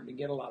so hard to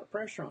get a lot of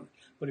pressure on it.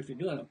 But if you're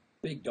doing a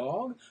big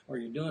dog or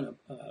you're doing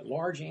a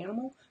large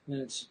animal,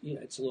 then it's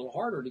a little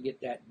harder to get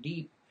that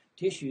deep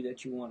tissue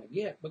that you want to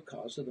get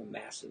because of the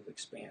massive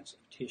expanse of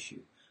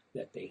tissue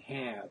that they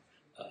have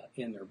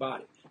in their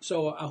body.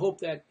 So I hope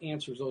that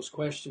answers those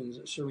questions,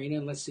 Serena.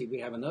 And let's see, we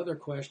have another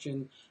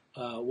question.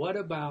 What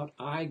about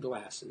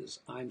eyeglasses?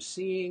 I'm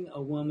seeing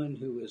a woman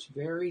who is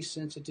very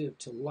sensitive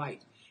to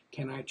light.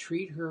 Can I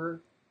treat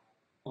her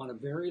on a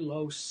very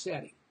low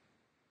setting?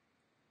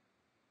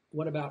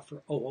 What about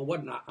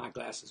what not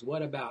eyeglasses?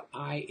 What about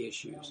eye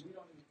issues?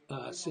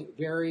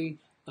 Very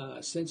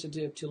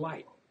sensitive to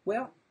light.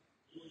 Well,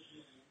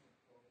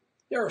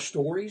 there are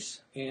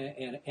stories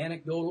and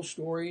anecdotal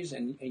stories,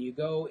 and you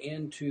go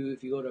into,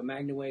 if you go to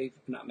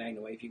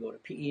if you go to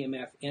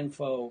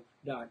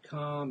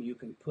PEMFinfo.com, you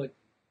can put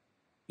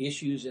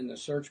issues in the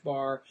search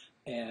bar,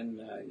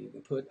 and you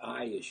can put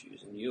eye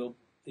issues, and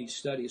these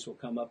studies will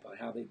come up on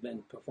how they've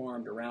been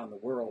performed around the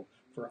world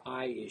for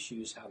eye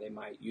issues, how they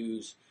might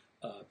use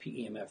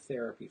PEMF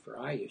therapy for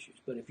eye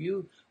issues. But if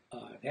you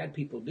have had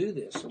people do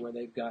this where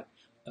they've got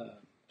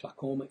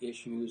glaucoma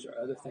issues or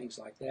other things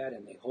like that,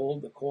 and they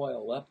hold the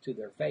coil up to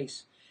their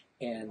face,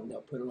 and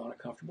they'll put it on a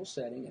comfortable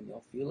setting, and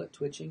they'll feel it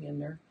twitching in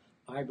their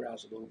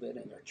eyebrows a little bit,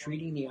 and they're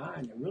treating the eye,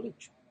 and they're really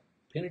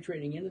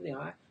penetrating into the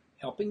eye,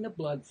 helping the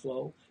blood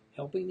flow,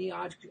 helping the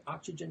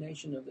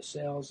oxygenation of the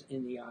cells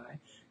in the eye,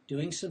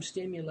 doing some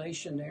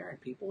stimulation there,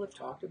 and people have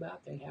talked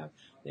about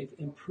they've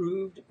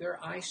improved their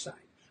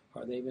eyesight,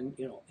 or they've been,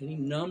 any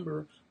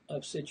number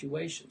of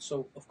situations.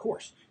 So of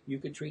course you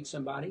could treat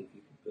somebody,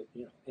 you could put,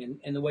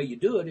 and the way you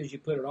do it is you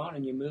put it on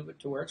and you move it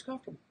to where it's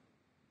comfortable.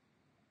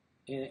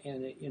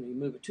 And you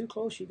move it too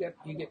close, you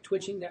get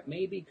twitching that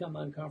may become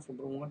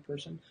uncomfortable to one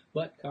person,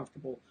 but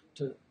comfortable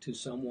to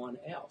someone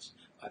else.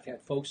 I've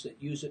had folks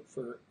that use it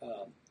for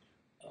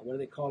what do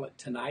they call it,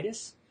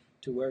 tinnitus,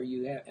 to where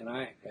you have, and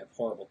I have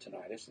horrible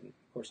tinnitus, and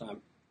of course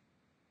I'll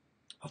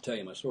tell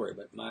you my story,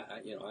 but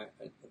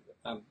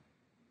I've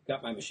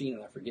got my machine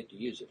and I forget to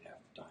use it half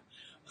the time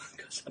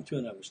because I'm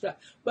doing other stuff.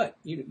 But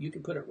you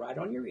can put it right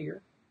on your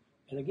ear,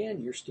 and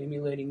again, you're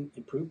stimulating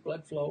improved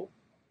blood flow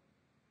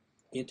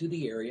into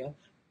the area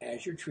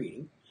as you're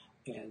treating,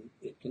 and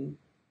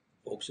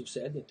folks have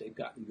said that they've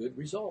gotten good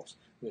results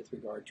with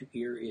regard to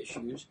ear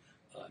issues,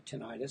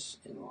 tinnitus,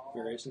 and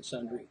various and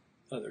sundry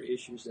other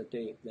issues that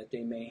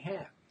they may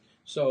have.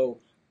 So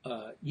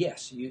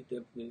yes,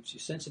 if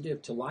she's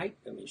sensitive to light,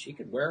 I mean, she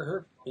could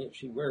if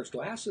she wears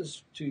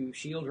glasses to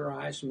shield her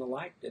eyes from the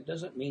light, that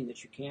doesn't mean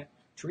that you can't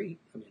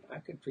treat. I mean, I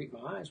could treat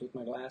my eyes with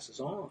my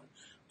glasses on,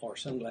 or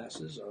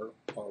sunglasses, or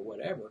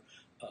whatever.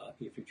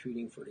 If you're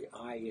treating for the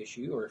eye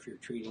issue, or if you're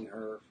treating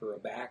her for a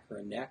back or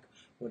a neck,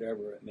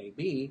 whatever it may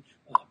be,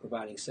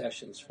 providing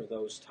sessions for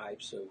those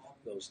types of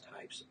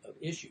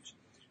issues.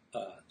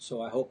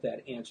 So I hope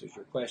that answers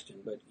your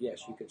question. But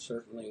yes, you could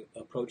certainly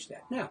approach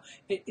that. Now,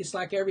 it's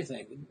like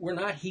everything. We're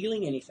not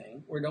healing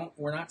anything.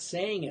 We're not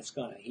saying it's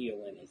going to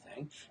heal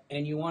anything.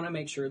 And you want to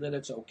make sure that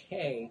it's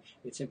okay.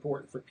 It's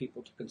important for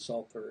people to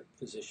consult their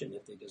physician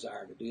if they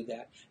desire to do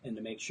that, and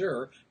to make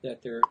sure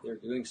that they're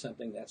doing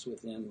something that's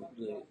within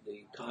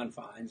the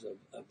confines of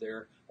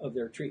their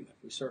treatment.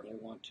 We certainly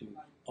want to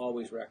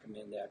always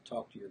recommend that.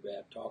 Talk to your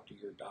vet, talk to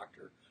your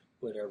doctor,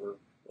 whatever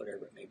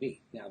it may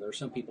be. Now, there are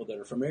some people that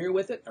are familiar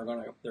with it. They're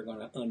going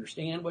to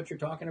understand what you're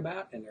talking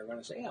about, and they're going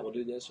to say, yeah, we'll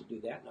do this, we'll do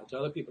that. Now,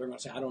 other people are going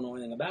to say, I don't know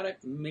anything about it.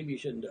 Maybe you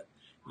shouldn't do it.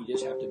 You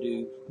just have to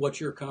do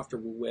what you're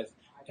comfortable with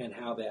and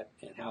how that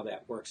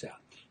works out.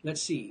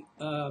 Let's see.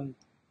 I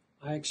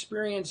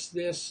experienced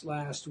this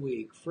last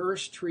week.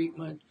 First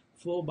treatment,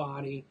 full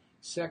body.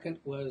 Second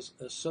was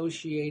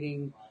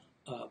associating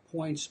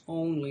points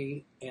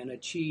only, and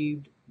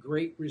achieved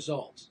great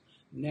results.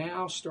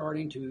 Now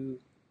starting to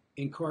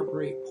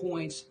incorporate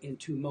points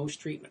into most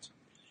treatments.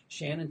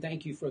 Shannon,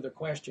 thank you for the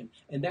question.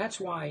 And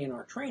that's why in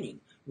our training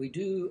we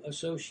do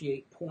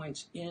associate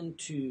points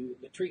into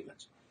the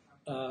treatments,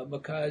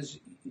 because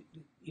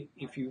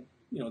if you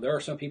there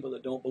are some people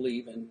that don't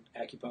believe in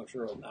acupuncture,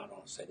 or I don't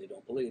want to say they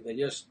don't believe,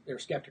 they're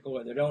skeptical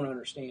or they don't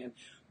understand.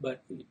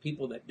 But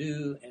people that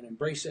do and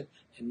embrace it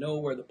and know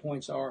where the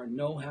points are and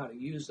know how to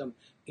use them,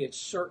 it's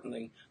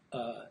certainly,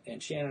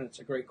 and Shannon, it's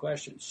a great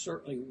question,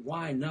 certainly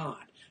why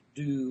not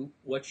do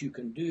what you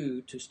can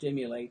do to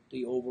stimulate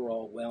the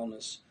overall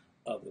wellness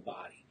of the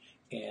body.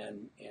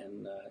 And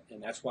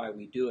that's why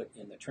we do it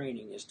in the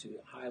training, is to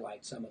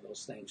highlight some of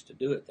those things to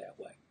do it that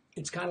way.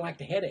 It's kind of like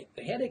the headache.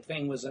 The headache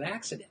thing was an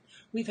accident.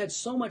 We've had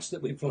so much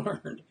that we've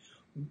learned,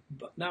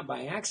 but not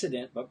by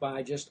accident, but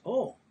by just,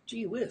 oh,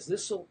 gee whiz,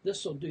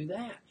 this'll do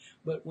that.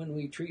 But when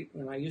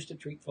I used to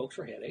treat folks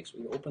for headaches,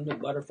 we'd open the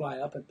butterfly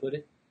up and put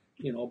it,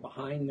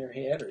 behind their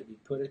head, or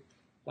you'd put it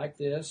like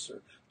this,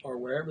 or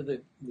wherever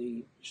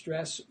the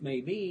stress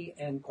may be.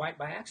 And quite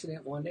by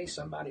accident, one day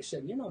somebody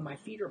said, my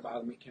feet are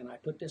bothering me. Can I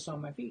put this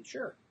on my feet?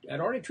 Sure.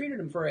 I'd already treated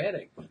them for a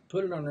headache.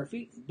 Put it on their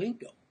feet, and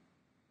bingo.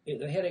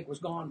 The headache was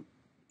gone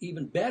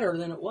even better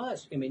than it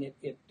was. I mean,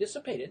 it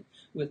dissipated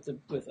with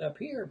up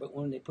here, but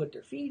when they put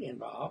their feet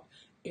involved,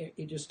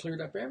 it just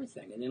cleared up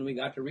everything. And then we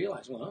got to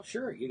realize, well,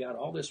 sure, you got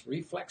all this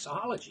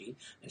reflexology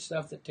and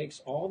stuff that takes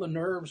all the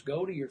nerves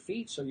go to your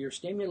feet, so you're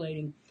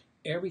stimulating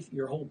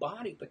your whole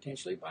body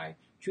potentially by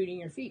treating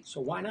your feet. So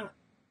why not?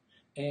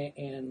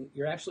 And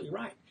you're absolutely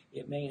right.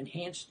 It may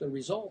enhance the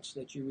results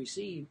that you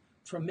receive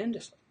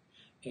tremendously.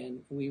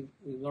 And we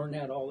learn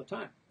that all the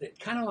time.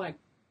 Kind of like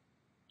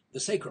the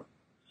sacrum.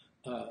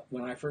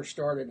 When I first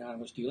started, I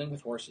was dealing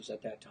with horses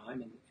at that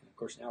time, and of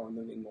course now we're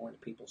moving more into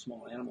people,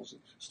 small animals,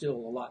 and still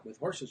a lot with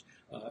horses.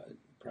 But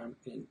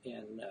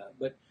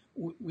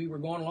we were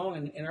going along,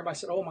 and everybody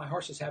said, "Oh, my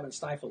horse is having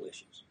stifle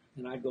issues,"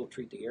 and I'd go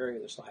treat the area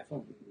of the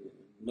stifle, and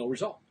no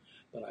result.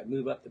 But I'd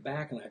move up the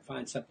back, and I'd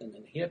find something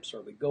in the hips,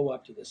 or we'd go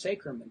up to the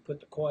sacrum and put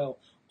the coil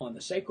on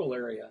the sacral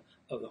area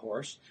of the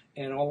horse,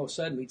 and all of a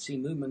sudden we'd see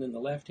movement in the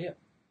left hip.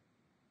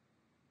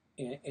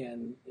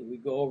 And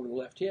we'd go over the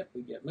left hip,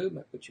 we'd get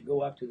movement, but you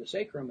go up to the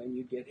sacrum and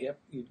you'd get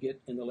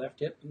in the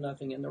left hip,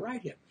 nothing in the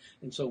right hip.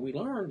 And so we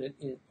learned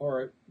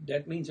that,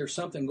 that means there's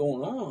something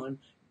going on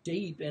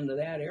deep into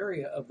that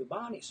area of the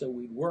body. So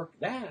we'd work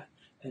that,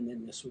 and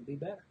then this would be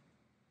better.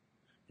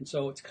 And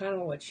so it's kind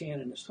of what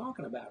Shannon is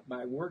talking about.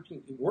 By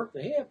working, you work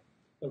the hip,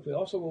 but if we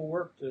also go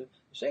work the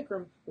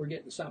sacrum, we're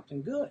getting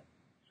something good.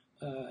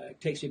 It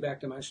takes me back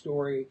to my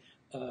story.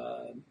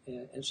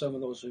 And some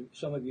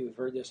of you have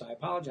heard this, I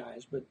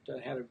apologize, but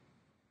had a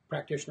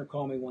practitioner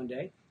call me one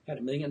day, had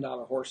 $1 million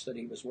horse that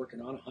he was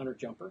working on, a hunter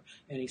jumper,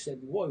 and he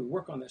said, boy, we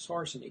work on this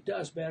horse, and he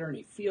does better, and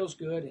he feels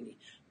good, and he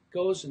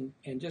goes and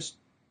just,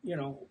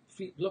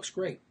 looks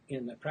great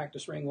in the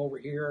practice ring over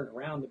here and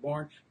around the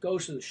barn,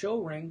 goes to the show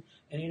ring,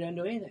 and he doesn't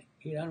do anything.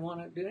 He doesn't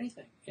want to do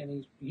anything, and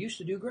he used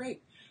to do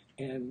great.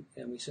 And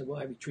we said, well,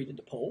 have you treated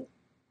the pole?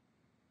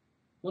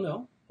 Well,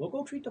 no, we'll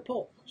go treat the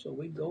pole. So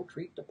we'd go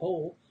treat the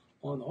pole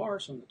on the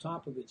horse, on the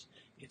top of its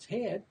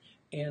head,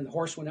 and the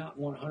horse went out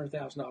and won a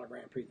 $100,000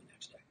 Grand Prix the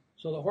next day.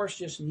 So the horse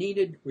just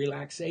needed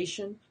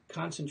relaxation,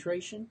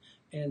 concentration,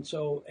 and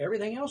so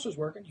everything else was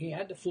working. He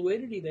had the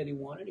fluidity that he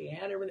wanted. He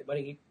had everything, but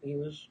he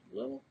was a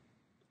little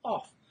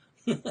off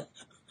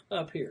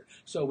up here.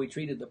 So we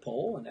treated the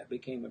pole, and that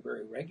became a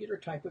very regular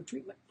type of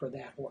treatment for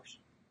that horse.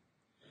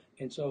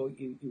 And so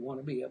you want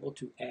to be able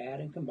to add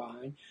and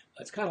combine.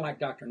 It's kind of like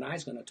Dr.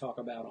 Nye's going to talk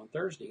about on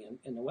Thursday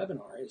in the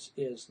webinar, is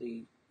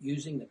the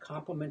using the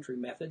complementary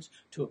methods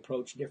to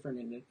approach different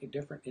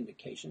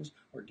indications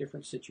or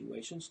different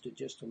situations to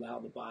just allow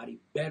the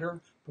body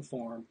better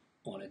perform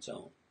on its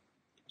own.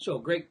 So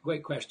great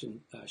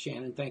question,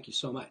 Shannon. Thank you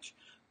so much.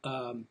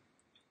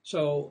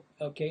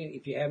 Okay,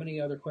 if you have any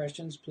other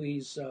questions,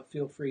 please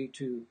feel free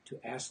to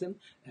ask them,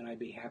 and I'd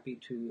be happy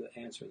to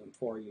answer them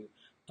for you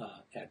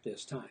at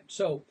this time.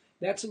 So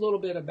that's a little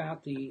bit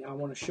about I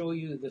want to show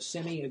you the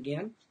semi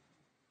again.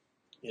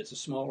 It's a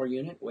smaller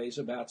unit, weighs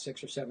about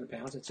 6 or 7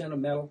 pounds. It's in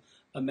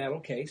a metal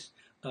case.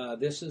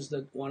 This is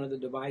one of the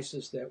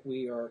devices that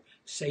we are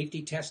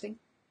safety testing.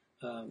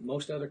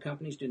 Most other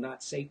companies do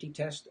not safety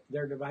test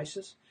their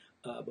devices,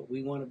 but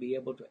we want to be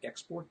able to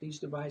export these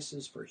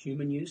devices for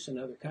human use in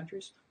other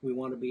countries. We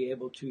want to be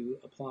able to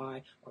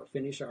apply or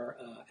finish our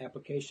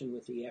application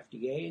with the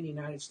FDA in the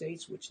United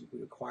States, which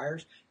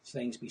requires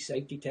things be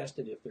safety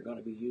tested if they're going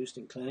to be used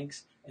in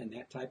clinics and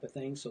that type of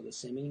thing. So the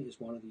semi is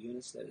one of the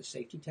units that is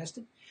safety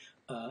tested.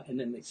 And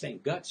then the same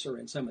guts are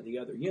in some of the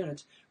other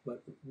units,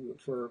 but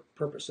for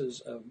purposes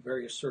of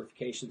various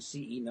certifications,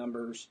 CE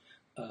numbers,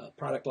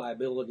 product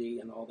liability,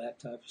 and all that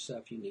type of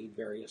stuff, you need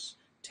various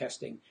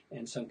testing,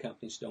 and some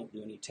companies don't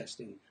do any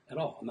testing at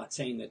all. I'm not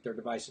saying that their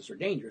devices are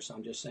dangerous.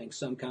 I'm just saying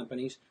some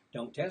companies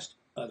don't test,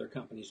 other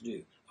companies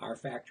do. Our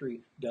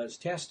factory does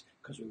test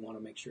because we want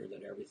to make sure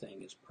that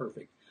everything is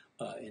perfect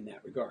in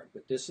that regard.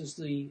 But this is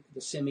the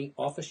semi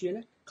office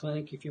unit,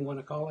 clinic if you want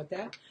to call it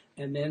that,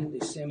 and then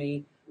the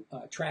semi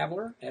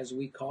traveler, as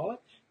we call it,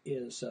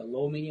 is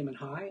low, medium, and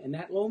high. And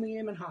that low,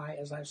 medium, and high,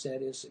 as I've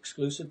said, is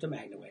exclusive to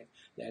MagnaWave.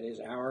 That is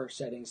our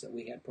settings that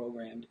we had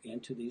programmed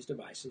into these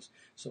devices.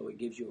 So it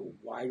gives you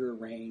a wider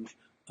range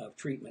of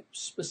treatment,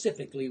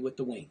 specifically with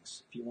the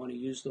wings. If you want to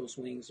use those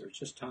wings, there's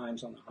just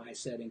times on the high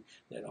setting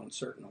that on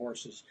certain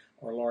horses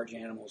or large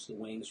animals, the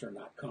wings are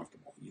not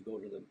comfortable. You go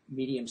to the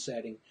medium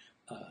setting,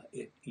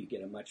 you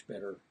get a much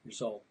better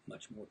result,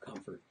 much more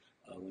comfort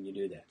when you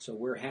do that. So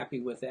we're happy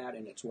with that,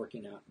 and it's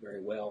working out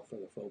very well for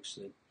the folks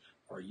that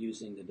are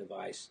using the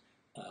device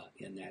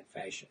in that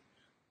fashion.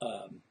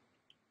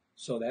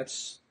 So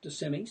that's the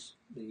semis.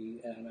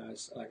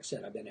 Like I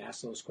said, I've been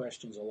asked those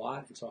questions a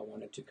lot, and so I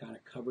wanted to kind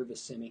of cover the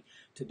semi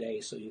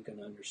today so you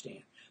can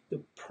understand.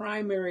 The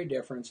primary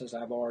difference, as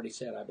I've already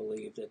said, I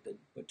believe, that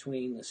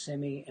between the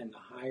semi and the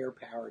higher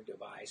powered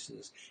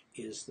devices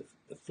is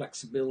the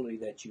flexibility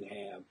that you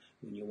have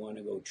when you want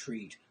to go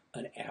treat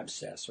an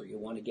abscess, or you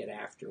want to get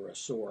after a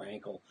sore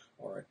ankle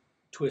or a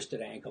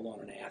twisted ankle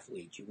on an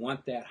athlete. You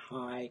want that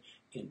high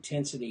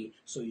intensity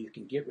so you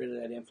can get rid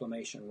of that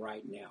inflammation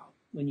right now.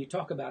 When you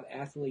talk about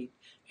athlete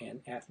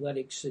and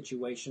athletic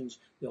situations,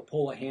 they'll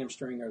pull a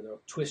hamstring or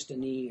they'll twist a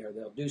knee or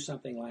they'll do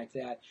something like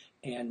that,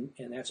 and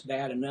that's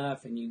bad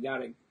enough, and you got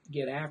to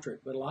get after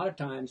it. But a lot of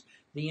times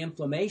the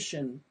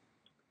inflammation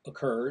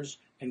occurs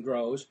and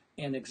grows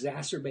and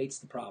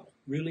exacerbates the problem,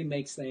 really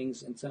makes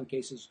things in some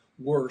cases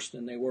worse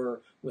than they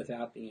were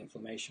without the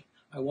inflammation.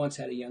 I once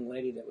had a young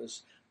lady that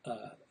was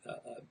a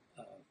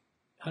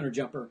hunter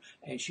jumper,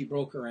 and she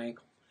broke her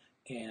ankle.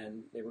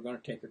 And they were going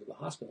to take her to the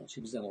hospital, and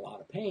she was in a lot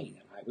of pain.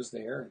 And I was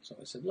there, and so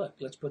I said, look,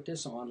 let's put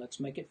this on. Let's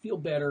make it feel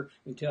better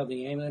until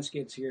the ambulance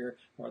gets here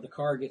or the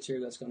car gets here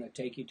that's going to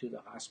take you to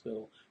the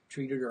hospital.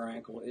 Treated her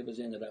ankle. It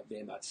ended up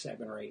being about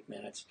 7 or 8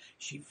 minutes.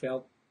 She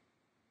felt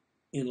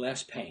in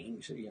less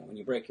pain. So, when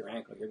you break your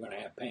ankle, you're going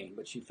to have pain.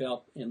 But she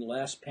felt in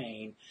less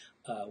pain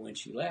when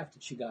she left,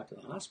 and she got to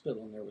the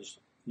hospital, and there was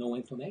no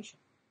inflammation.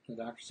 The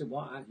doctor said,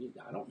 well,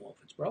 I don't know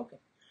if it's broken.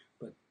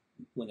 But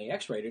when they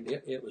x-rayed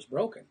it, it was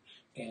broken.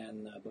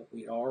 But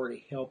we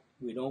already helped.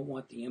 We don't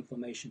want the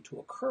inflammation to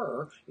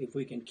occur if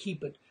we can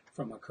keep it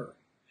from occurring.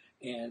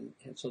 And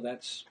so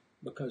that's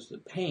because the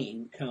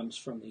pain comes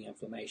from the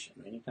inflammation.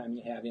 Anytime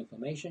you have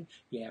inflammation,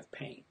 you have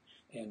pain.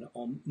 And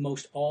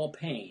almost all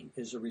pain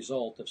is a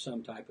result of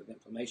some type of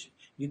inflammation.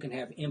 You can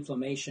have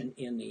inflammation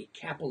in the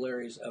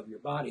capillaries of your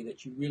body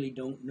that you really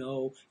don't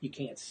know, you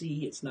can't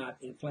see, it's not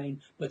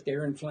inflamed, but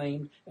they're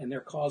inflamed and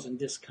they're causing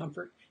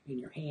discomfort in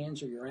your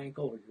hands or your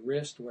ankle or your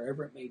wrist,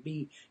 wherever it may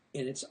be,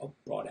 and it's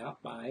brought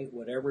out by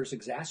whatever's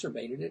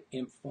exacerbated it.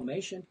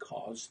 Inflammation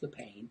caused the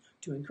pain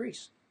to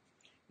increase.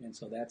 And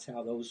so that's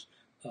how those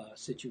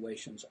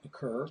situations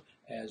occur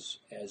as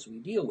we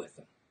deal with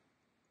them.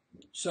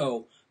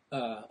 So,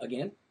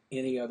 again,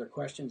 any other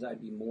questions,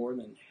 I'd be more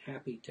than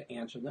happy to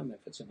answer them if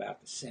it's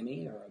about the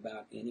semi or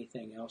about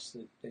anything else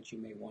that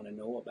you may want to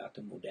know about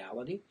the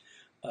modality.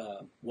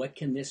 What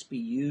can this be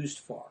used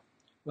for?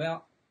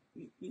 Well,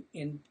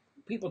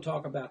 people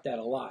talk about that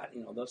a lot.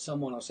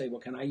 Someone will say, well,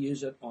 can I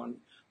use it on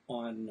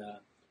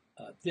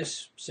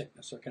this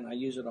sickness, or can I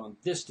use it on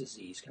this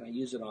disease? Can I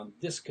use it on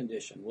this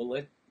condition? Will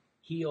it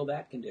heal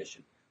that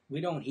condition?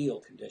 We don't heal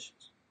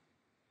conditions.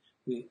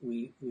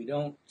 We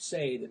don't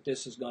say that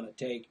this is going to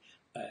take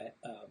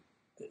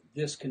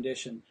this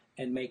condition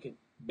and make it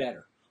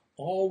better.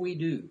 All we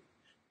do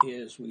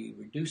is we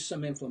reduce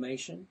some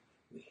inflammation,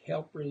 we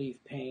help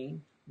relieve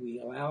pain, we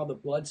allow the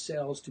blood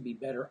cells to be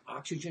better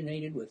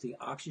oxygenated with the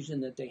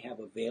oxygen that they have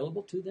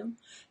available to them,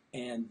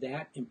 and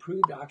that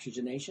improved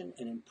oxygenation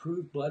and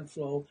improved blood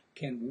flow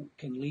can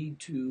lead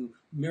to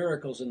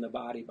miracles in the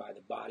body by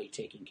the body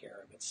taking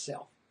care of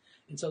itself.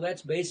 And so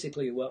that's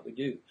basically what we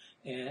do.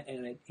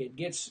 And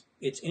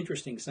it's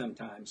interesting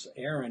sometimes.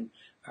 Aaron,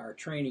 our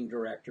training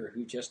director,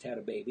 who just had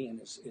a baby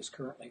and is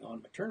currently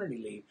on maternity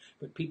leave,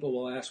 but people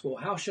will ask, well,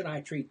 how should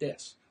I treat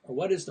this? Or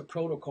what is the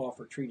protocol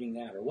for treating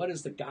that? Or what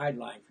is the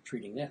guideline for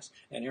treating this?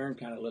 And Aaron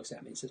kind of looks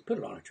at me and says, put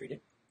it on and treat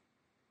it.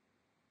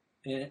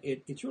 And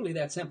it's really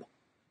that simple.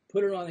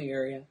 Put it on the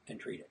area and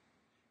treat it.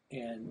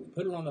 And we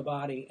put it on the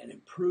body and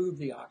improve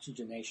the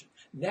oxygenation.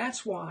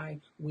 That's why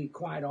we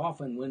quite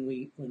often, when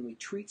we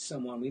treat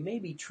someone, we may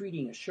be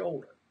treating a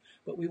shoulder,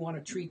 but we want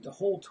to treat the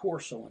whole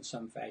torso in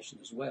some fashion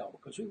as well,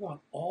 because we want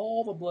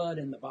all the blood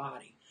in the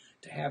body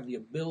to have the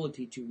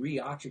ability to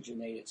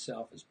reoxygenate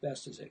itself as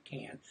best as it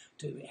can,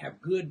 to have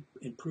good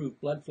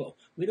improved blood flow.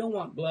 We don't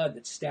want blood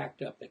that's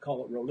stacked up. They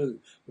call it rouleau,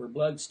 where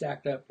blood's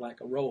stacked up like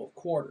a row of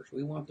quarters.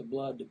 We want the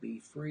blood to be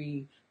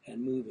free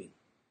and moving,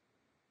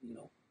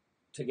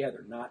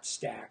 together, not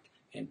stacked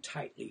and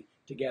tightly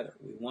together.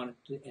 We want it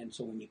to, and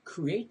so when you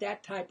create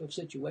that type of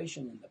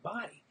situation in the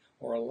body,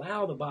 or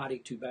allow the body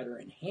to better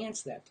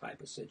enhance that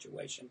type of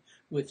situation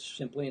with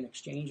simply an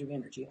exchange of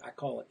energy, I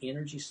call it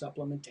energy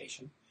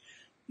supplementation,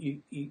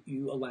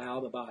 you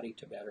allow the body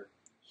to better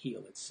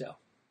heal itself.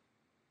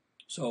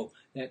 So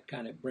that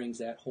kind of brings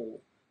that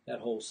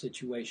whole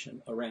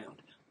situation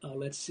around.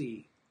 Let's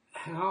see.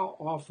 How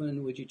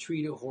often would you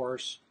treat a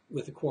horse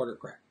with a quarter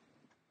crack?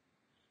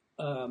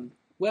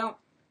 Well,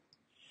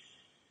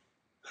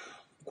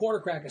 quarter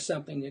crack is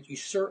something that you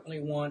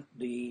certainly want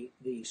the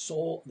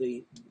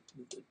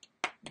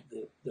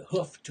the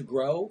hoof to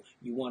grow.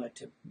 You want it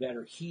to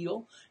better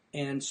heal.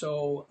 And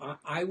so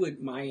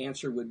my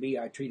answer would be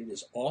I treat it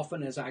as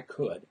often as I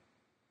could,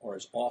 or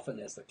as often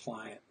as the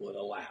client would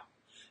allow.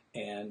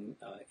 And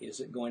is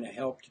it going to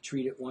help to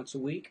treat it once a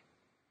week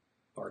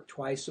or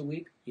twice a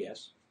week?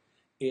 Yes.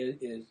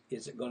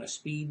 Is it going to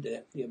speed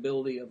the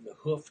ability of the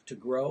hoof to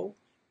grow?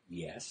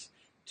 Yes.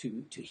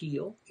 To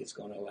heal, it's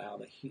going to allow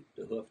the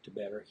hoof to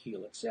better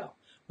heal itself.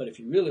 But if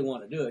you really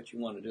want to do it, you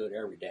want to do it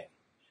every day.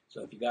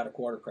 So if you got a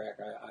quarter crack,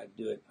 I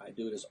do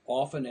it as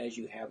often as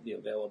you have the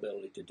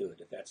availability to do it.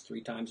 If that's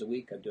 3 times a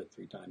week, I do it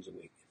 3 times a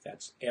week. If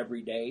that's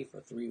every day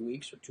for 3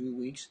 weeks or 2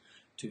 weeks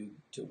to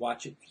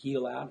watch it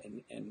heal out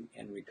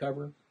and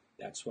recover,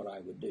 that's what I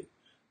would do.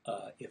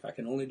 If I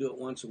can only do it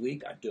once a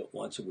week, I do it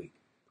once a week,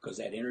 because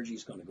that energy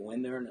is going to go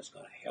in there and it's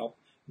going to help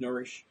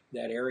nourish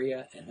that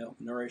area and help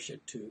nourish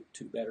it to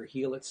better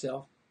heal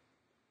itself.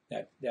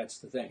 That's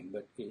the thing.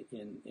 But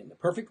in the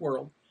perfect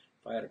world,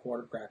 if I had a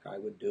quarter crack, I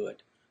would do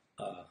it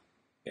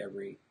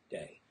every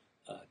day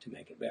to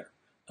make it better.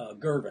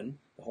 Gervin,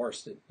 the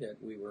horse that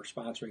we were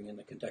sponsoring in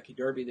the Kentucky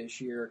Derby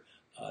this year,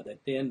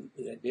 that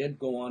did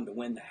go on to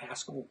win the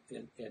Haskell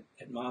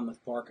at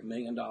Monmouth Park, $1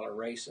 million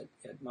race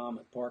at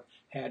Monmouth Park,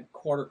 had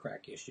quarter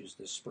crack issues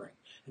this spring.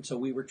 And so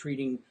we were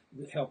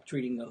helped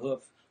treating the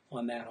hoof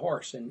on that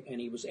horse, and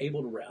he was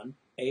able to run,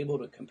 able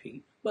to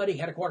compete, but he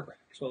had a quarter crack.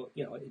 So,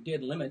 it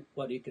did limit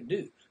what he could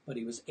do, but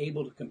he was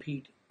able to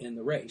compete in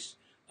the race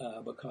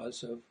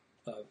because of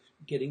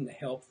getting the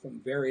help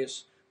from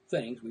various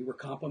things. We were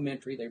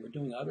complimentary. They were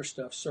doing other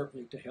stuff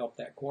certainly to help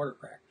that quarter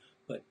crack,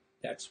 but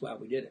that's why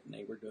we did it, and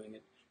they were doing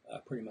it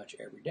pretty much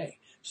every day.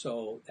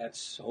 So I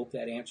hope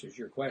that answers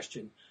your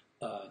question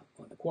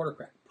on the quarter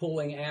crack.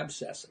 Pulling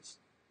abscesses.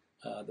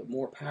 The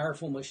more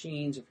powerful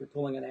machines, if you're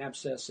pulling an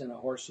abscess in a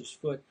horse's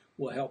foot,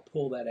 will help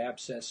pull that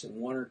abscess in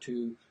 1 or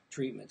 2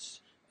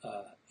 treatments.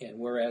 And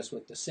whereas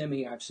with the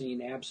semi, I've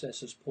seen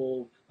abscesses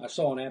pulled. I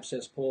saw an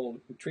abscess pulled.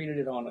 We treated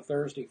it on a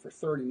Thursday for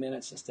 30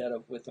 minutes instead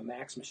of with the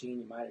max machine.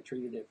 You might have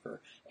treated it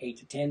for 8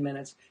 to 10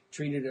 minutes.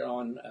 Treated it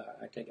on,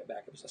 I take it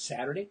back, it was a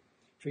Saturday.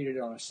 Treated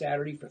it on a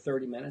Saturday for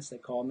 30 minutes. They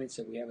called me and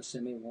said, we have a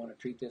semi, we want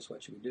to treat this.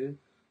 What should we do?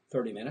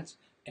 30 minutes.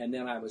 And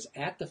then I was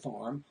at the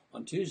farm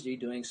on Tuesday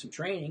doing some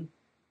training,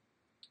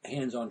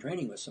 hands-on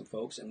training with some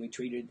folks, and we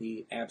treated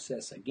the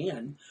abscess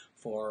again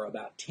for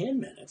about 10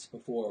 minutes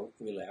before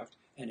we left,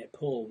 and it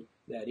pulled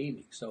that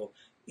evening. So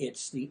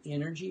it's the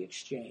energy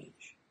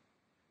exchange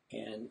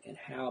and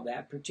how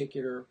that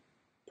particular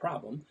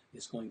problem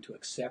is going to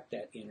accept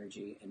that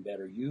energy and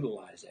better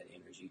utilize that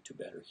energy to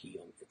better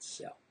heal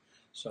itself.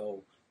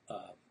 So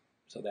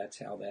that's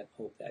how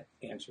hope that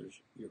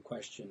answers your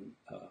question,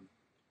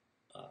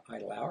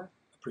 Idle Hour.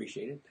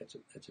 Appreciate it.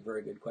 That's a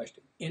very good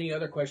question. Any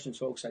other questions,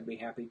 folks? I'd be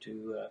happy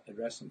to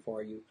address them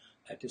for you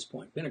at this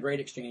point. Been a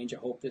great exchange. I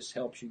hope this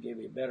helps you, give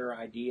you a better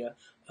idea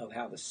of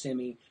how the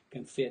semi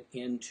can fit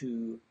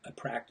into a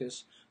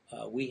practice.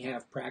 We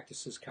have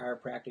practices,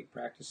 chiropractic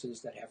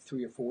practices, that have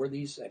 3 or 4 of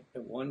these.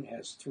 One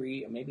has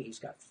 3, and maybe he's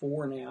got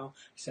 4 now.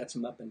 Sets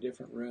them up in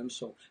different rooms.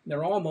 So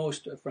they're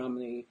almost from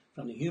the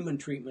human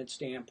treatment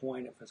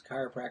standpoint. If a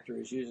chiropractor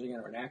is using it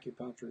or an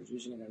acupuncturist is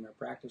using it in their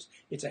practice,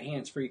 it's a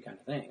hands-free kind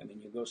of thing. I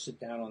mean, you go sit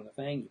down on the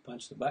thing, you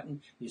punch the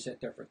button, you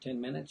sit there for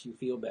 10 minutes, you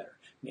feel better.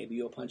 Maybe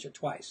you'll punch it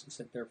twice and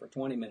sit there for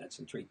 20 minutes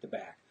and treat the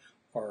back,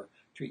 or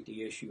treat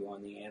the issue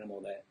on the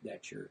animal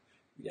that you're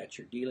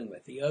dealing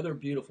with. The other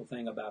beautiful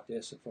thing about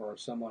this, for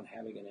someone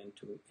having it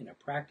in a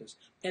practice,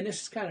 and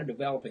this is kind of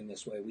developing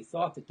this way, we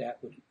thought that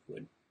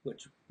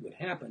would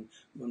happen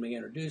when we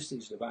introduce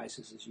these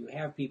devices, is you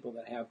have people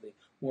that have the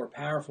more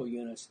powerful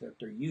units that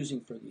they're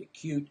using for the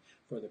acute,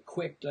 for the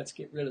quick, let's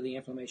get rid of the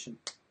inflammation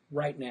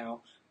right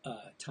now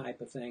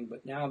type of thing.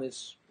 But now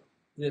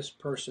this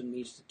person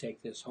needs to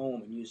take this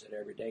home and use it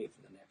every day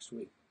for the next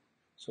week.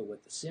 So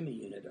with the semi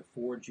unit,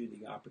 affords you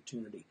the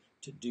opportunity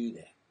to do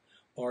that,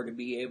 or to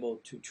be able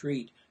to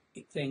treat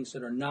things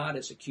that are not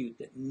as acute,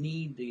 that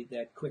need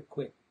that quick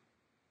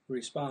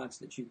response,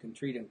 that you can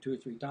treat them 2 or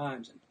 3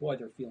 times, and boy,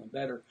 they're feeling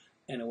better,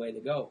 and away they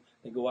go.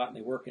 They go out and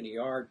they work in the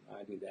yard.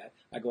 I do that.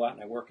 I go out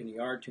and I work in the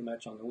yard too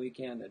much on the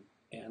weekend,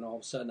 and all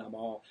of a sudden I'm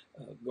all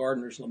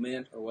gardener's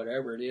lament or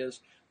whatever it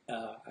is.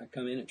 I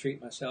come in and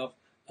treat myself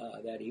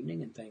that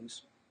evening, and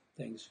things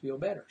feel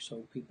better.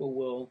 So people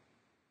will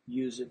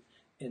use it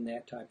in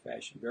that type of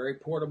fashion. Very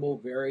portable,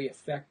 very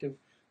effective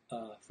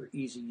for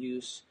easy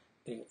use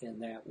in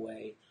that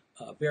way.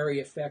 Very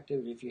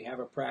effective if you have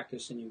a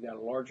practice and you've got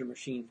a larger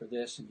machine for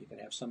this, and you can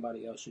have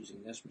somebody else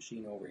using this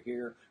machine over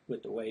here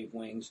with the wave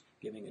wings,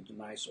 giving a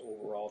nice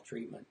overall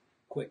treatment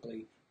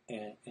quickly,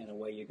 and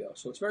away you go.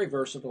 So it's very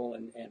versatile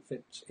and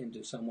fits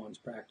into someone's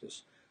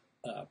practice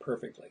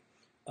perfectly.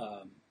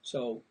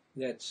 So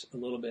that's a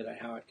little bit of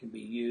how it can be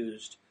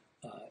used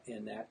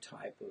in that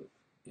type of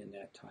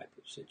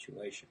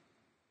situation.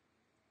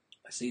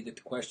 I see that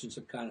the questions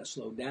have kind of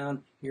slowed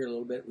down here a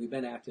little bit. We've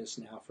been at this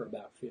now for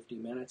about 50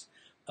 minutes.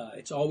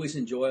 It's always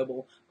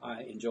enjoyable.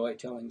 I enjoy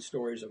telling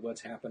stories of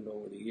what's happened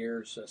over the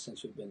years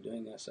since we've been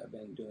doing this. I've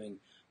been doing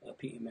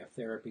PEMF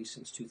therapy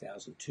since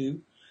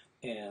 2002,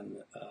 and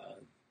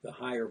the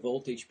higher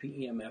voltage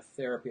PEMF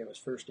therapy, I was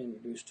first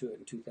introduced to it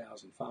in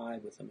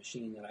 2005 with a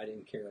machine that I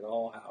didn't care at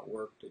all how it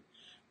worked.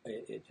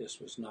 It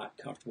just was not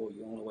comfortable.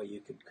 The only way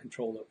you could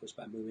control it was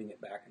by moving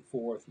it back and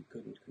forth. You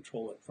couldn't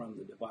control it from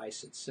the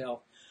device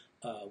itself.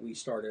 We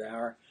started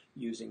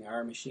using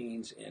our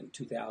machines in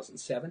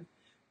 2007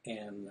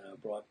 and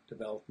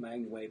developed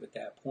Magna Wave at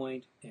that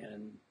point.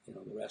 And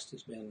the rest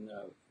has been,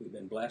 we've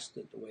been blessed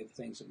at the way the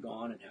things have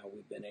gone and how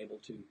we've been able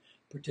to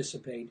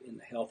participate in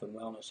the health and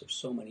wellness of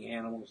so many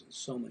animals and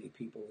so many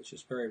people. It's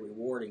just very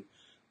rewarding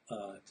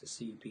to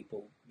see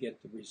people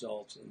get the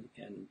results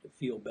and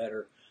feel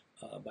better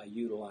by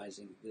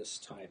utilizing this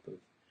type of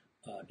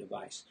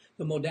device.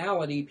 The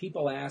modality,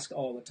 people ask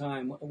all the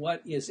time,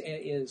 what is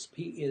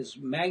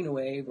Magna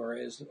Wave or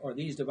are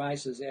these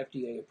devices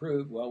FDA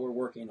approved? Well, we're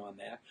working on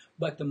that.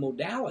 But the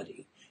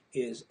modality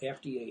is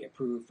FDA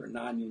approved for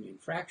non-union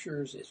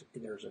fractures.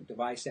 There's a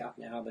device out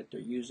now that they're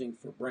using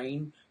for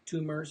brain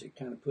tumors. It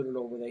kind of put it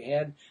over the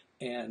head,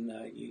 and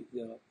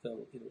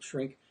it'll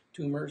shrink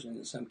tumors, and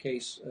in some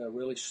case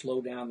really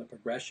slow down the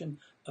progression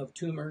of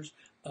tumors.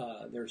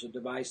 There's a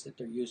device that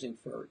they're using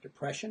for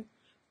depression.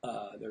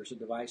 There's a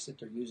device that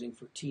they're using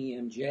for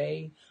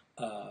TMJ,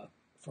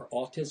 for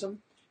autism.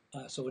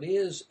 So it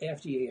is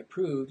FDA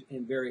approved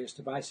in various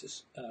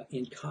devices.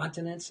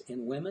 Incontinence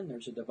in women,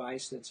 there's a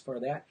device that's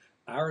for that.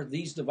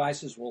 These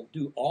devices will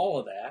do all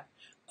of that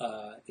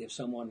if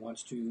someone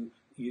wants to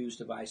use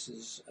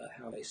devices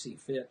how they see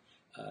fit.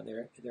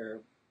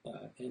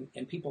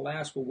 And people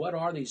ask, well, what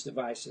are these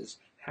devices?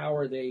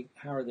 Are they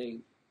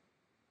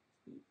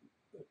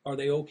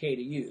okay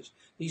to use?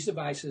 These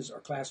devices are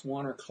Class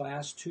 1 or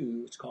Class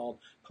 2. It's called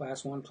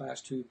Class 1,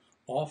 Class 2,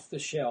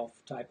 off-the-shelf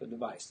type of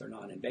device. They're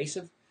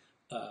non-invasive.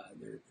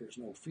 There's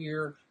no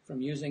fear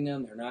from using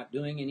them. They're not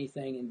doing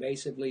anything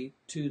invasively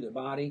to the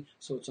body.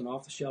 So it's an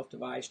off-the-shelf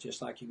device,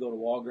 just like you go to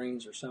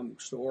Walgreens or some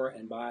store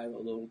and buy a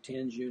little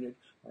TENS unit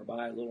or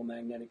buy a little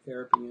magnetic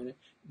therapy unit.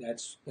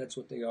 That's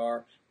what they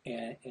are,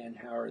 and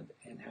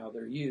how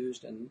they're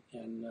used. And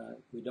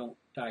we don't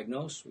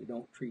diagnose. We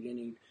don't treat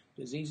any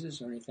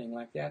diseases or anything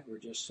like that. We're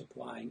just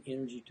supplying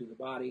energy to the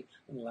body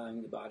and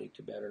allowing the body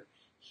to better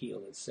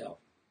heal itself.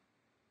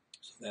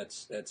 So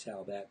that's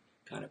how that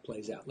kind of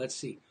plays out. Let's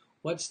see.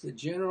 What's the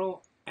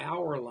general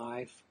hour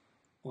life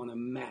on a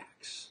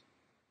Max?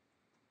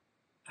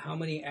 How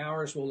many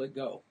hours will it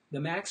go?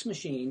 The Max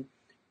machine,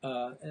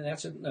 and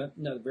that's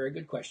another very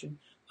good question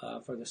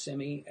for the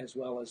Semi as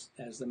well as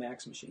the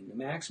Max machine. The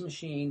Max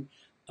machine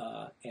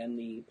and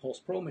the Pulse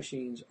Pro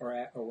machines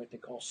are what they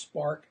call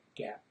spark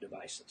gap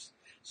devices.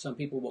 Some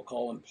people will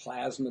call them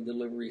plasma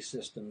delivery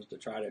systems to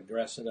try to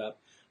dress it up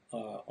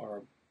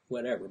or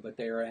whatever, but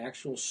they are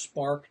actual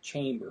spark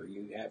chamber.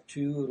 You have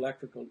two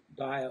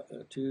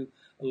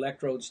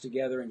electrodes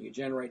together, and you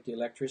generate the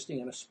electricity,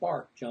 and a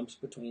spark jumps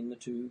between the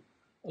two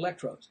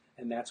electrodes,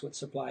 and that's what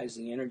supplies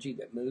the energy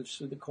that moves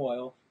through the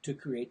coil to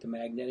create the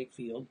magnetic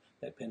field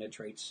that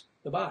penetrates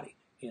the body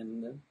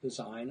in the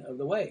design of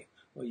the wave.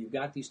 Well, you've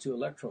got these two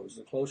electrodes.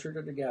 The closer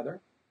they're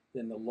together,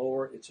 then the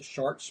lower, it's a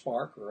sharp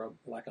spark or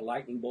like a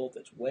lightning bolt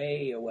that's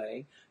way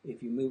away.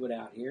 If you move it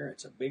out here,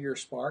 it's a bigger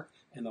spark,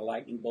 and the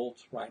lightning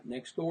bolt's right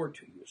next door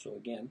to you. So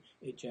again,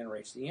 it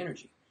generates the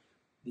energy.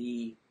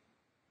 The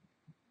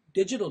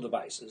digital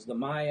devices, the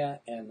Maya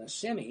and the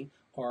Semi,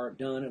 are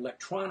done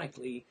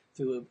electronically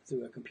through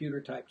a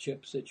computer-type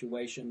chip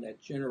situation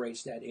that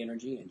generates that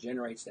energy and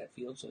generates that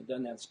field, so it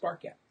doesn't have the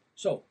spark gap.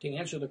 So to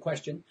answer the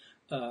question,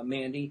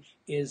 Mandy,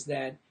 is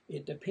that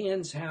it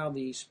depends how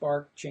the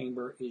spark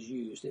chamber is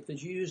used. If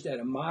it's used at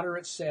a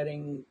moderate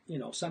setting,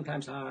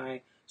 sometimes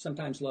high,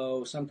 sometimes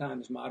low,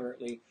 sometimes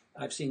moderately,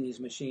 I've seen these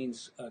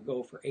machines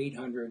go for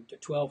 800 to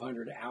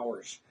 1,200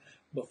 hours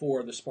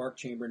before the spark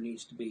chamber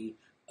needs to be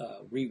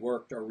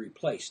reworked or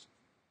replaced.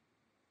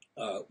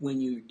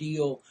 When you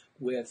deal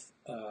with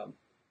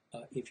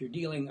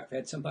I've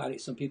had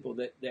some people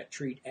that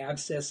treat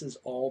abscesses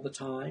all the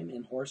time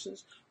in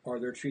horses, or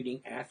they're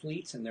treating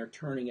athletes and they're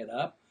turning it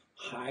up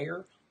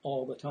higher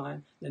all the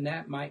time, then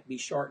that might be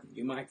shortened.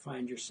 You might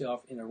find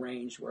yourself in a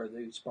range where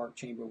the spark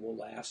chamber will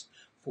last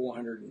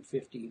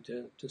 450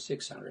 to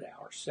 600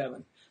 hours,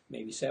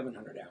 maybe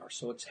 700 hours.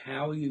 So it's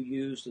how you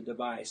use the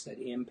device that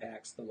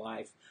impacts the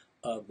life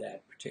of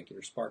that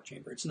particular spark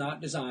chamber. It's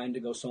not designed to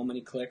go so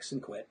many clicks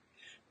and quit.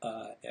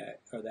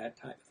 Or that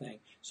type of thing.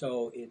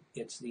 So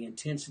it's the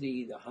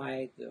intensity, the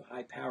high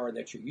power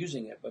that you're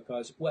using it,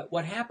 because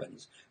what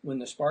happens when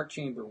the spark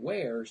chamber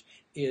wears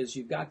is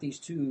you've got these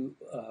two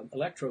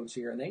electrodes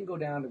here, and they can go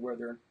down to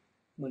where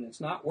when it's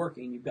not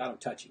working, you've got them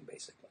touching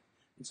basically.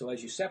 And so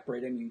as you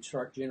separate them, you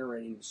start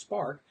generating the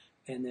spark,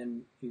 and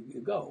then you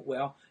go.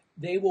 Well,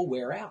 they will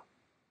wear out.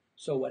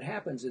 So what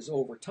happens is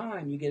over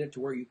time, you get it to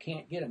where you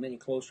can't get them any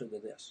closer to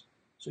this.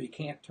 So you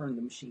can't turn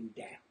the machine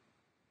down.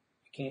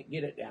 Can't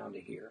get it down to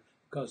here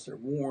because they're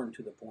worn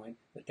to the point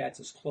that that's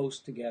as close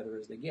together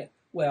as they get.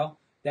 Well,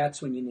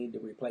 that's when you need to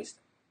replace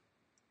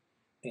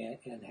them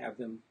and have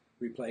them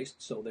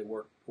replaced so they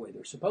work the way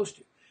they're supposed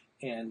to.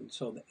 and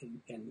so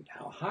and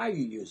how high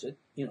you use it,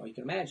 you know, you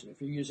can imagine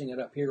if you're using it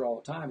up here all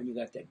the time and you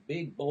got that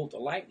big bolt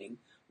of lightning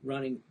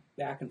running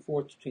back and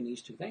forth between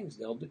these two things,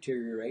 they'll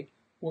deteriorate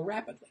more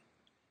rapidly,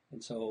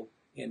 and so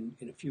in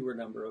a fewer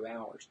number of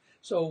hours.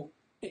 So,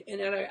 and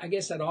then I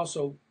guess that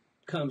also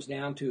comes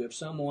down to if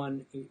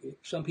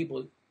some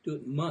people do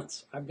it in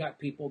months. I've got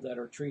people that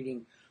are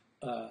treating,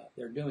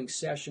 they're doing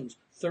sessions,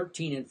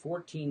 13 and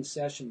 14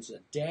 sessions a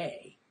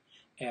day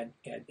at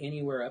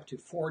anywhere up to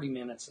 40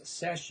 minutes a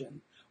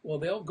session. Well,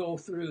 they'll go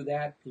through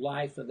that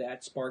life of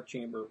that spark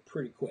chamber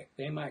pretty quick.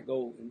 They might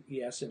go,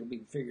 yes, it'll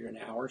be figured in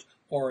hours,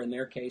 or in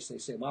their case, they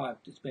say, well,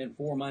 it's been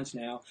 4 months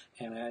now,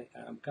 and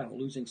I'm kind of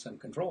losing some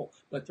control.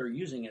 But they're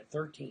using it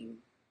 13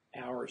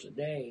 hours a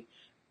day,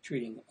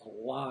 treating a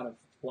lot of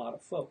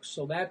folks.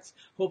 So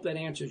hope that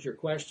answers your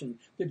question.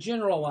 The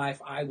general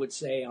life, I would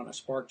say, on a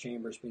spark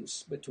chamber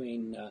is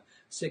between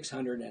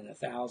 600 and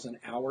 1,000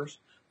 hours.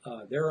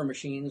 There are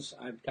machines,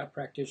 I've got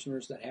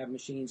practitioners that have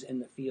machines in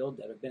the field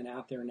that have been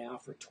out there now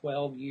for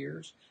 12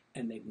 years,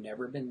 and they've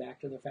never been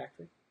back to the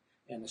factory.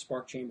 And the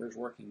spark chamber is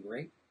working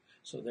great.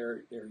 So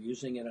they're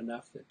using it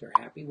enough that they're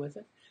happy with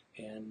it,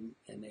 and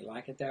they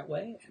like it that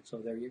way. And so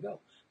there you go.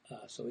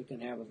 So it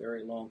can have a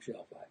very long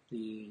shelf life.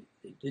 The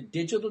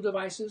digital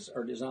devices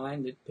are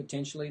designed that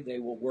potentially they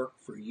will work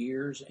for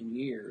years and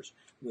years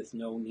with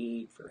no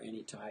need for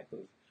any type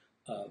of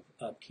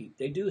upkeep.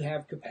 They do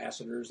have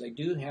capacitors, they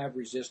do have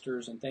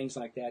resistors and things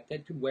like that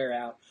could wear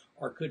out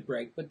or could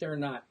break, but they're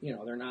not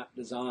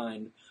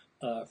designed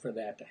for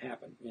that to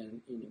happen.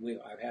 And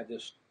I've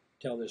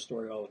tell this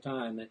story all the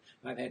time, that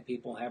I've had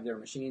people have their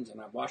machines and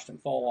I've watched them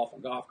fall off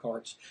of golf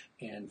carts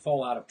and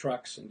fall out of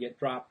trucks and get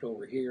dropped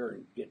over here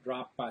and get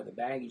dropped by the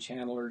baggage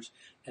handlers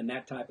and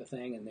that type of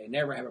thing, and they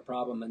never have a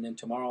problem. And then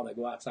tomorrow they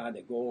go outside,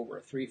 they go over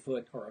a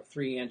 3-foot or a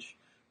 3-inch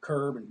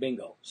curb, and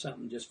bingo,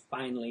 something just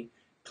finally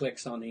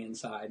clicks on the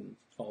inside and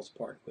falls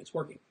apart and quits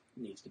working.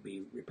 It needs to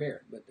be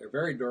repaired. But they're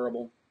very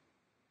durable,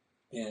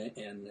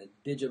 and the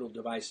digital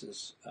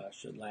devices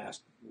should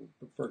last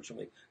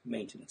virtually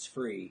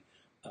maintenance-free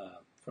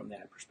from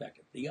that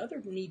perspective. The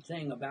other neat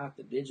thing about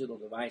the digital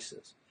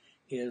devices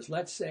is,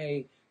 let's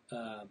say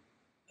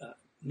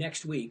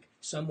next week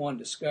someone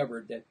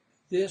discovered that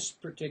this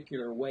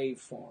particular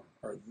waveform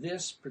or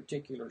this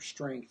particular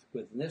strength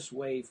with this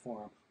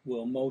waveform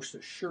will most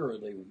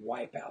assuredly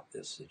wipe out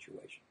this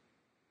situation.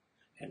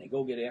 And they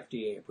go get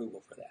FDA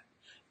approval for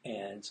that.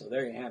 And so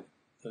there you have it.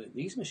 So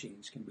these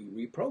machines can be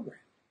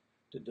reprogrammed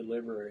to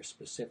deliver a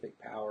specific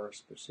power,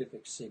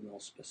 specific signal,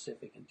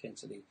 specific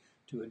intensity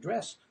to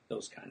address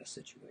those kind of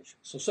situations.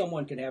 So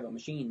someone can have a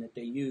machine that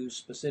they use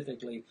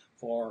specifically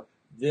for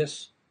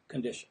this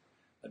condition.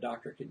 A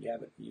doctor could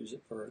have it, use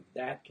it for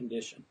that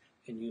condition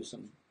and use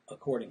them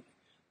accordingly.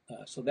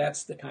 So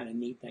that's the kind of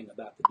neat thing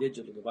about the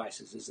digital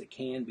devices, is it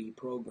can be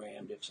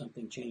programmed if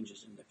something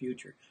changes in the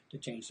future to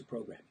change the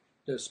programming.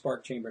 The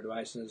spark chamber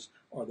devices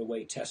are the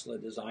way Tesla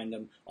designed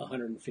them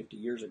 150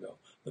 years ago.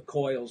 The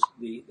coils,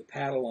 the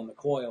paddle on the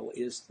coil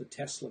is the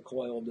Tesla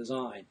coil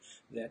design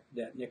that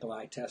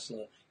Nikolai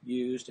Tesla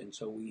used, and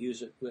so we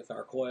use it with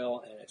our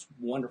coil, and it's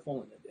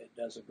wonderful, and it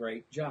does a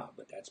great job.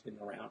 But that's been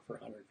around for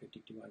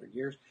 150, 200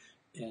 years,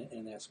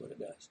 and that's what it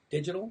does.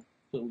 Digital,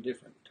 a little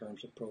different in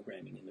terms of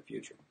programming in the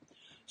future.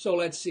 So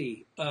let's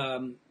see.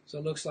 So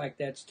it looks like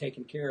that's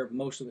taken care of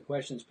most of the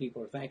questions.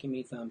 People are thanking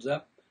me. Thumbs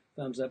up.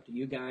 Thumbs up to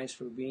you guys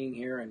for being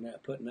here and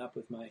putting up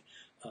with my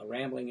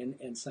rambling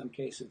in some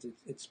cases.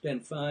 It's been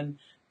fun,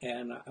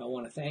 and I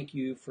want to thank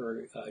you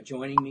for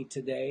joining me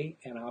today,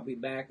 and I'll be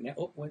back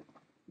now.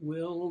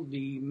 Will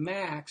the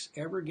Max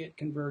ever get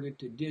converted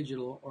to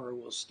digital, or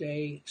will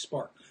stay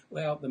Spark?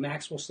 Well, the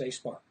Max will stay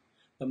Spark.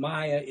 The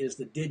Maya is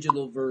the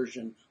digital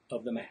version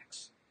of the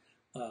Max.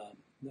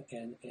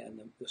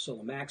 So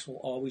the Max will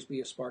always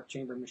be a spark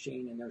chamber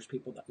machine, and there's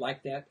people that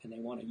like that, and they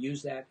want to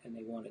use that, and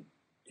they want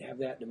to have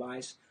that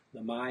device.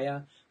 The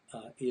Maya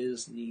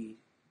is the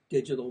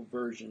digital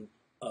version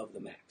of the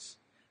Max.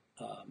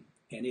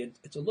 And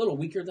it's a little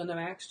weaker than the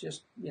Max,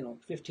 just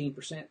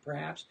 15%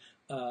 perhaps.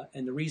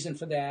 And the reason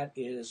for that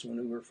is when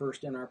we were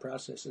first in our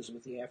processes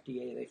with the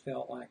FDA, they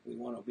felt like we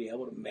want to be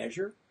able to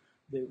measure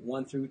the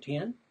 1 through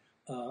 10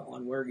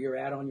 on where you're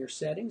at on your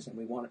settings, and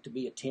we want it to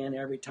be a 10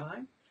 every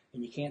time.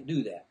 And you can't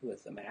do that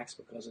with the Max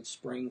because it's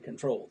spring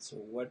controlled. So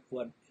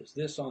what is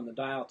this on the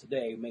dial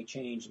today may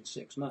change in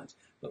 6 months.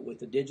 But with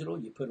the digital,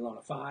 you put it on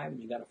a 5 and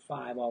you got a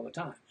 5 all the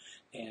time.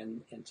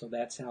 And so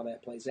that's how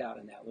that plays out.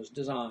 And that was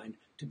designed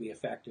to be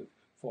effective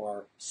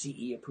for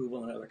CE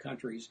approval in other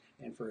countries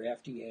and for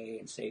FDA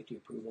and safety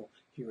approval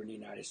here in the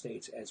United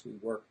States as we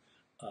work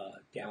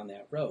down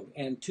that road.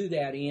 And to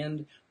that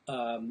end,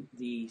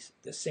 the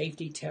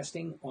safety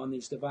testing on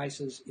these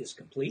devices is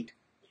complete.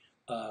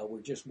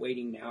 We're just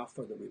waiting now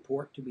for the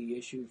report to be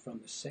issued from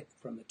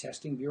the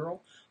testing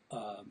bureau.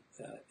 And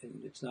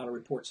it's not a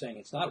report saying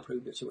it's not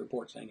approved; it's a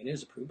report saying it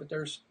is approved. But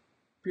there's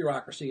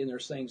bureaucracy and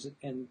there's things that,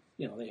 and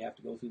they have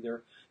to go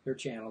through their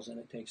channels, and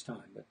it takes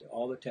time. But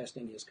all the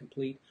testing is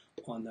complete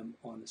on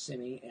the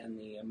Semi and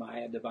the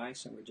Maya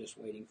device, and we're just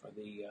waiting for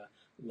the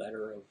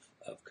letter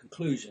of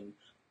conclusion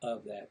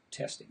of that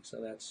testing.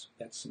 So that's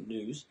some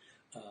news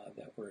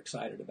that we're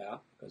excited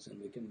about, because then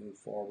we can move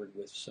forward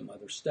with some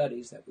other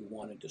studies that we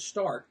wanted to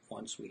start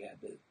once we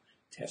had the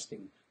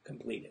testing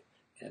completed.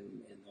 And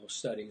those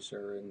studies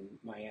are in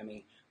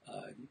Miami,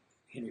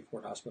 Henry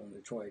Ford Hospital in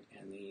Detroit,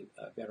 and the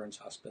Veterans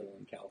Hospital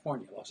in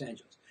California, Los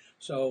Angeles.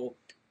 So,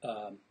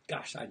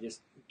 gosh, I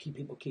just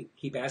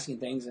keep asking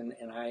things, and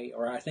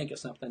I think of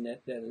something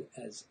that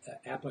is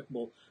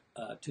applicable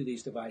to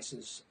these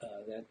devices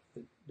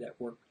that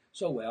work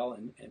so well,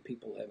 and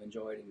people have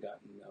enjoyed and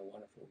gotten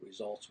wonderful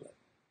results with.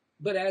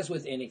 But as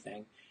with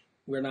anything,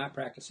 we're not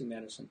practicing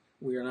medicine.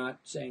 We are not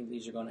saying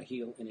these are going to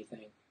heal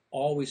anything.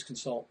 Always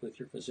consult with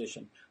your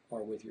physician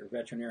or with your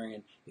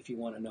veterinarian if you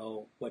want to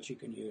know what you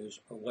can use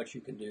or what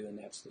you can do, and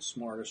that's the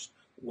smartest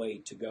way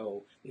to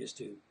go, is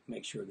to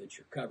make sure that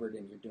you're covered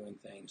and you're doing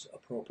things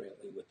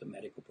appropriately with the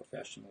medical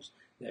professionals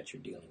that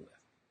you're dealing with.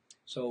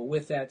 So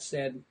with that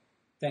said,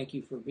 thank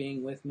you for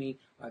being with me.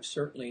 I've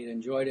certainly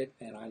enjoyed it,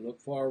 and I look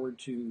forward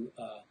to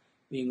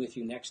being with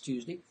you next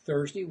Tuesday.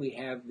 Thursday, we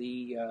have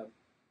the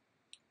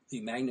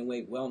Magna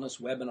Wave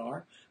Wellness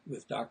webinar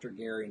with Dr.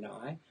 Gary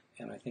Nye,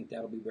 and I think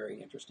that'll be very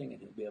interesting,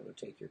 and he'll be able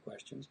to take your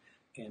questions.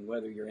 And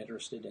whether you're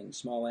interested in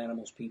small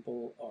animals,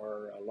 people,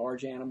 or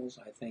large animals,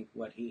 I think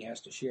what he has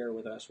to share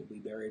with us will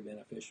be very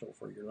beneficial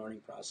for your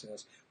learning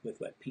process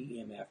with what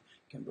PEMF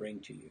can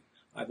bring to you.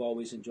 I've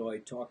always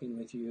enjoyed talking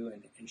with you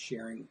and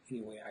sharing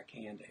any way I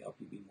can to help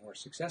you be more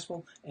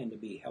successful and to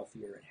be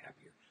healthier and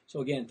happier. So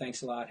again,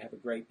 thanks a lot. Have a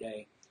great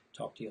day.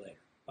 Talk to you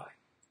later.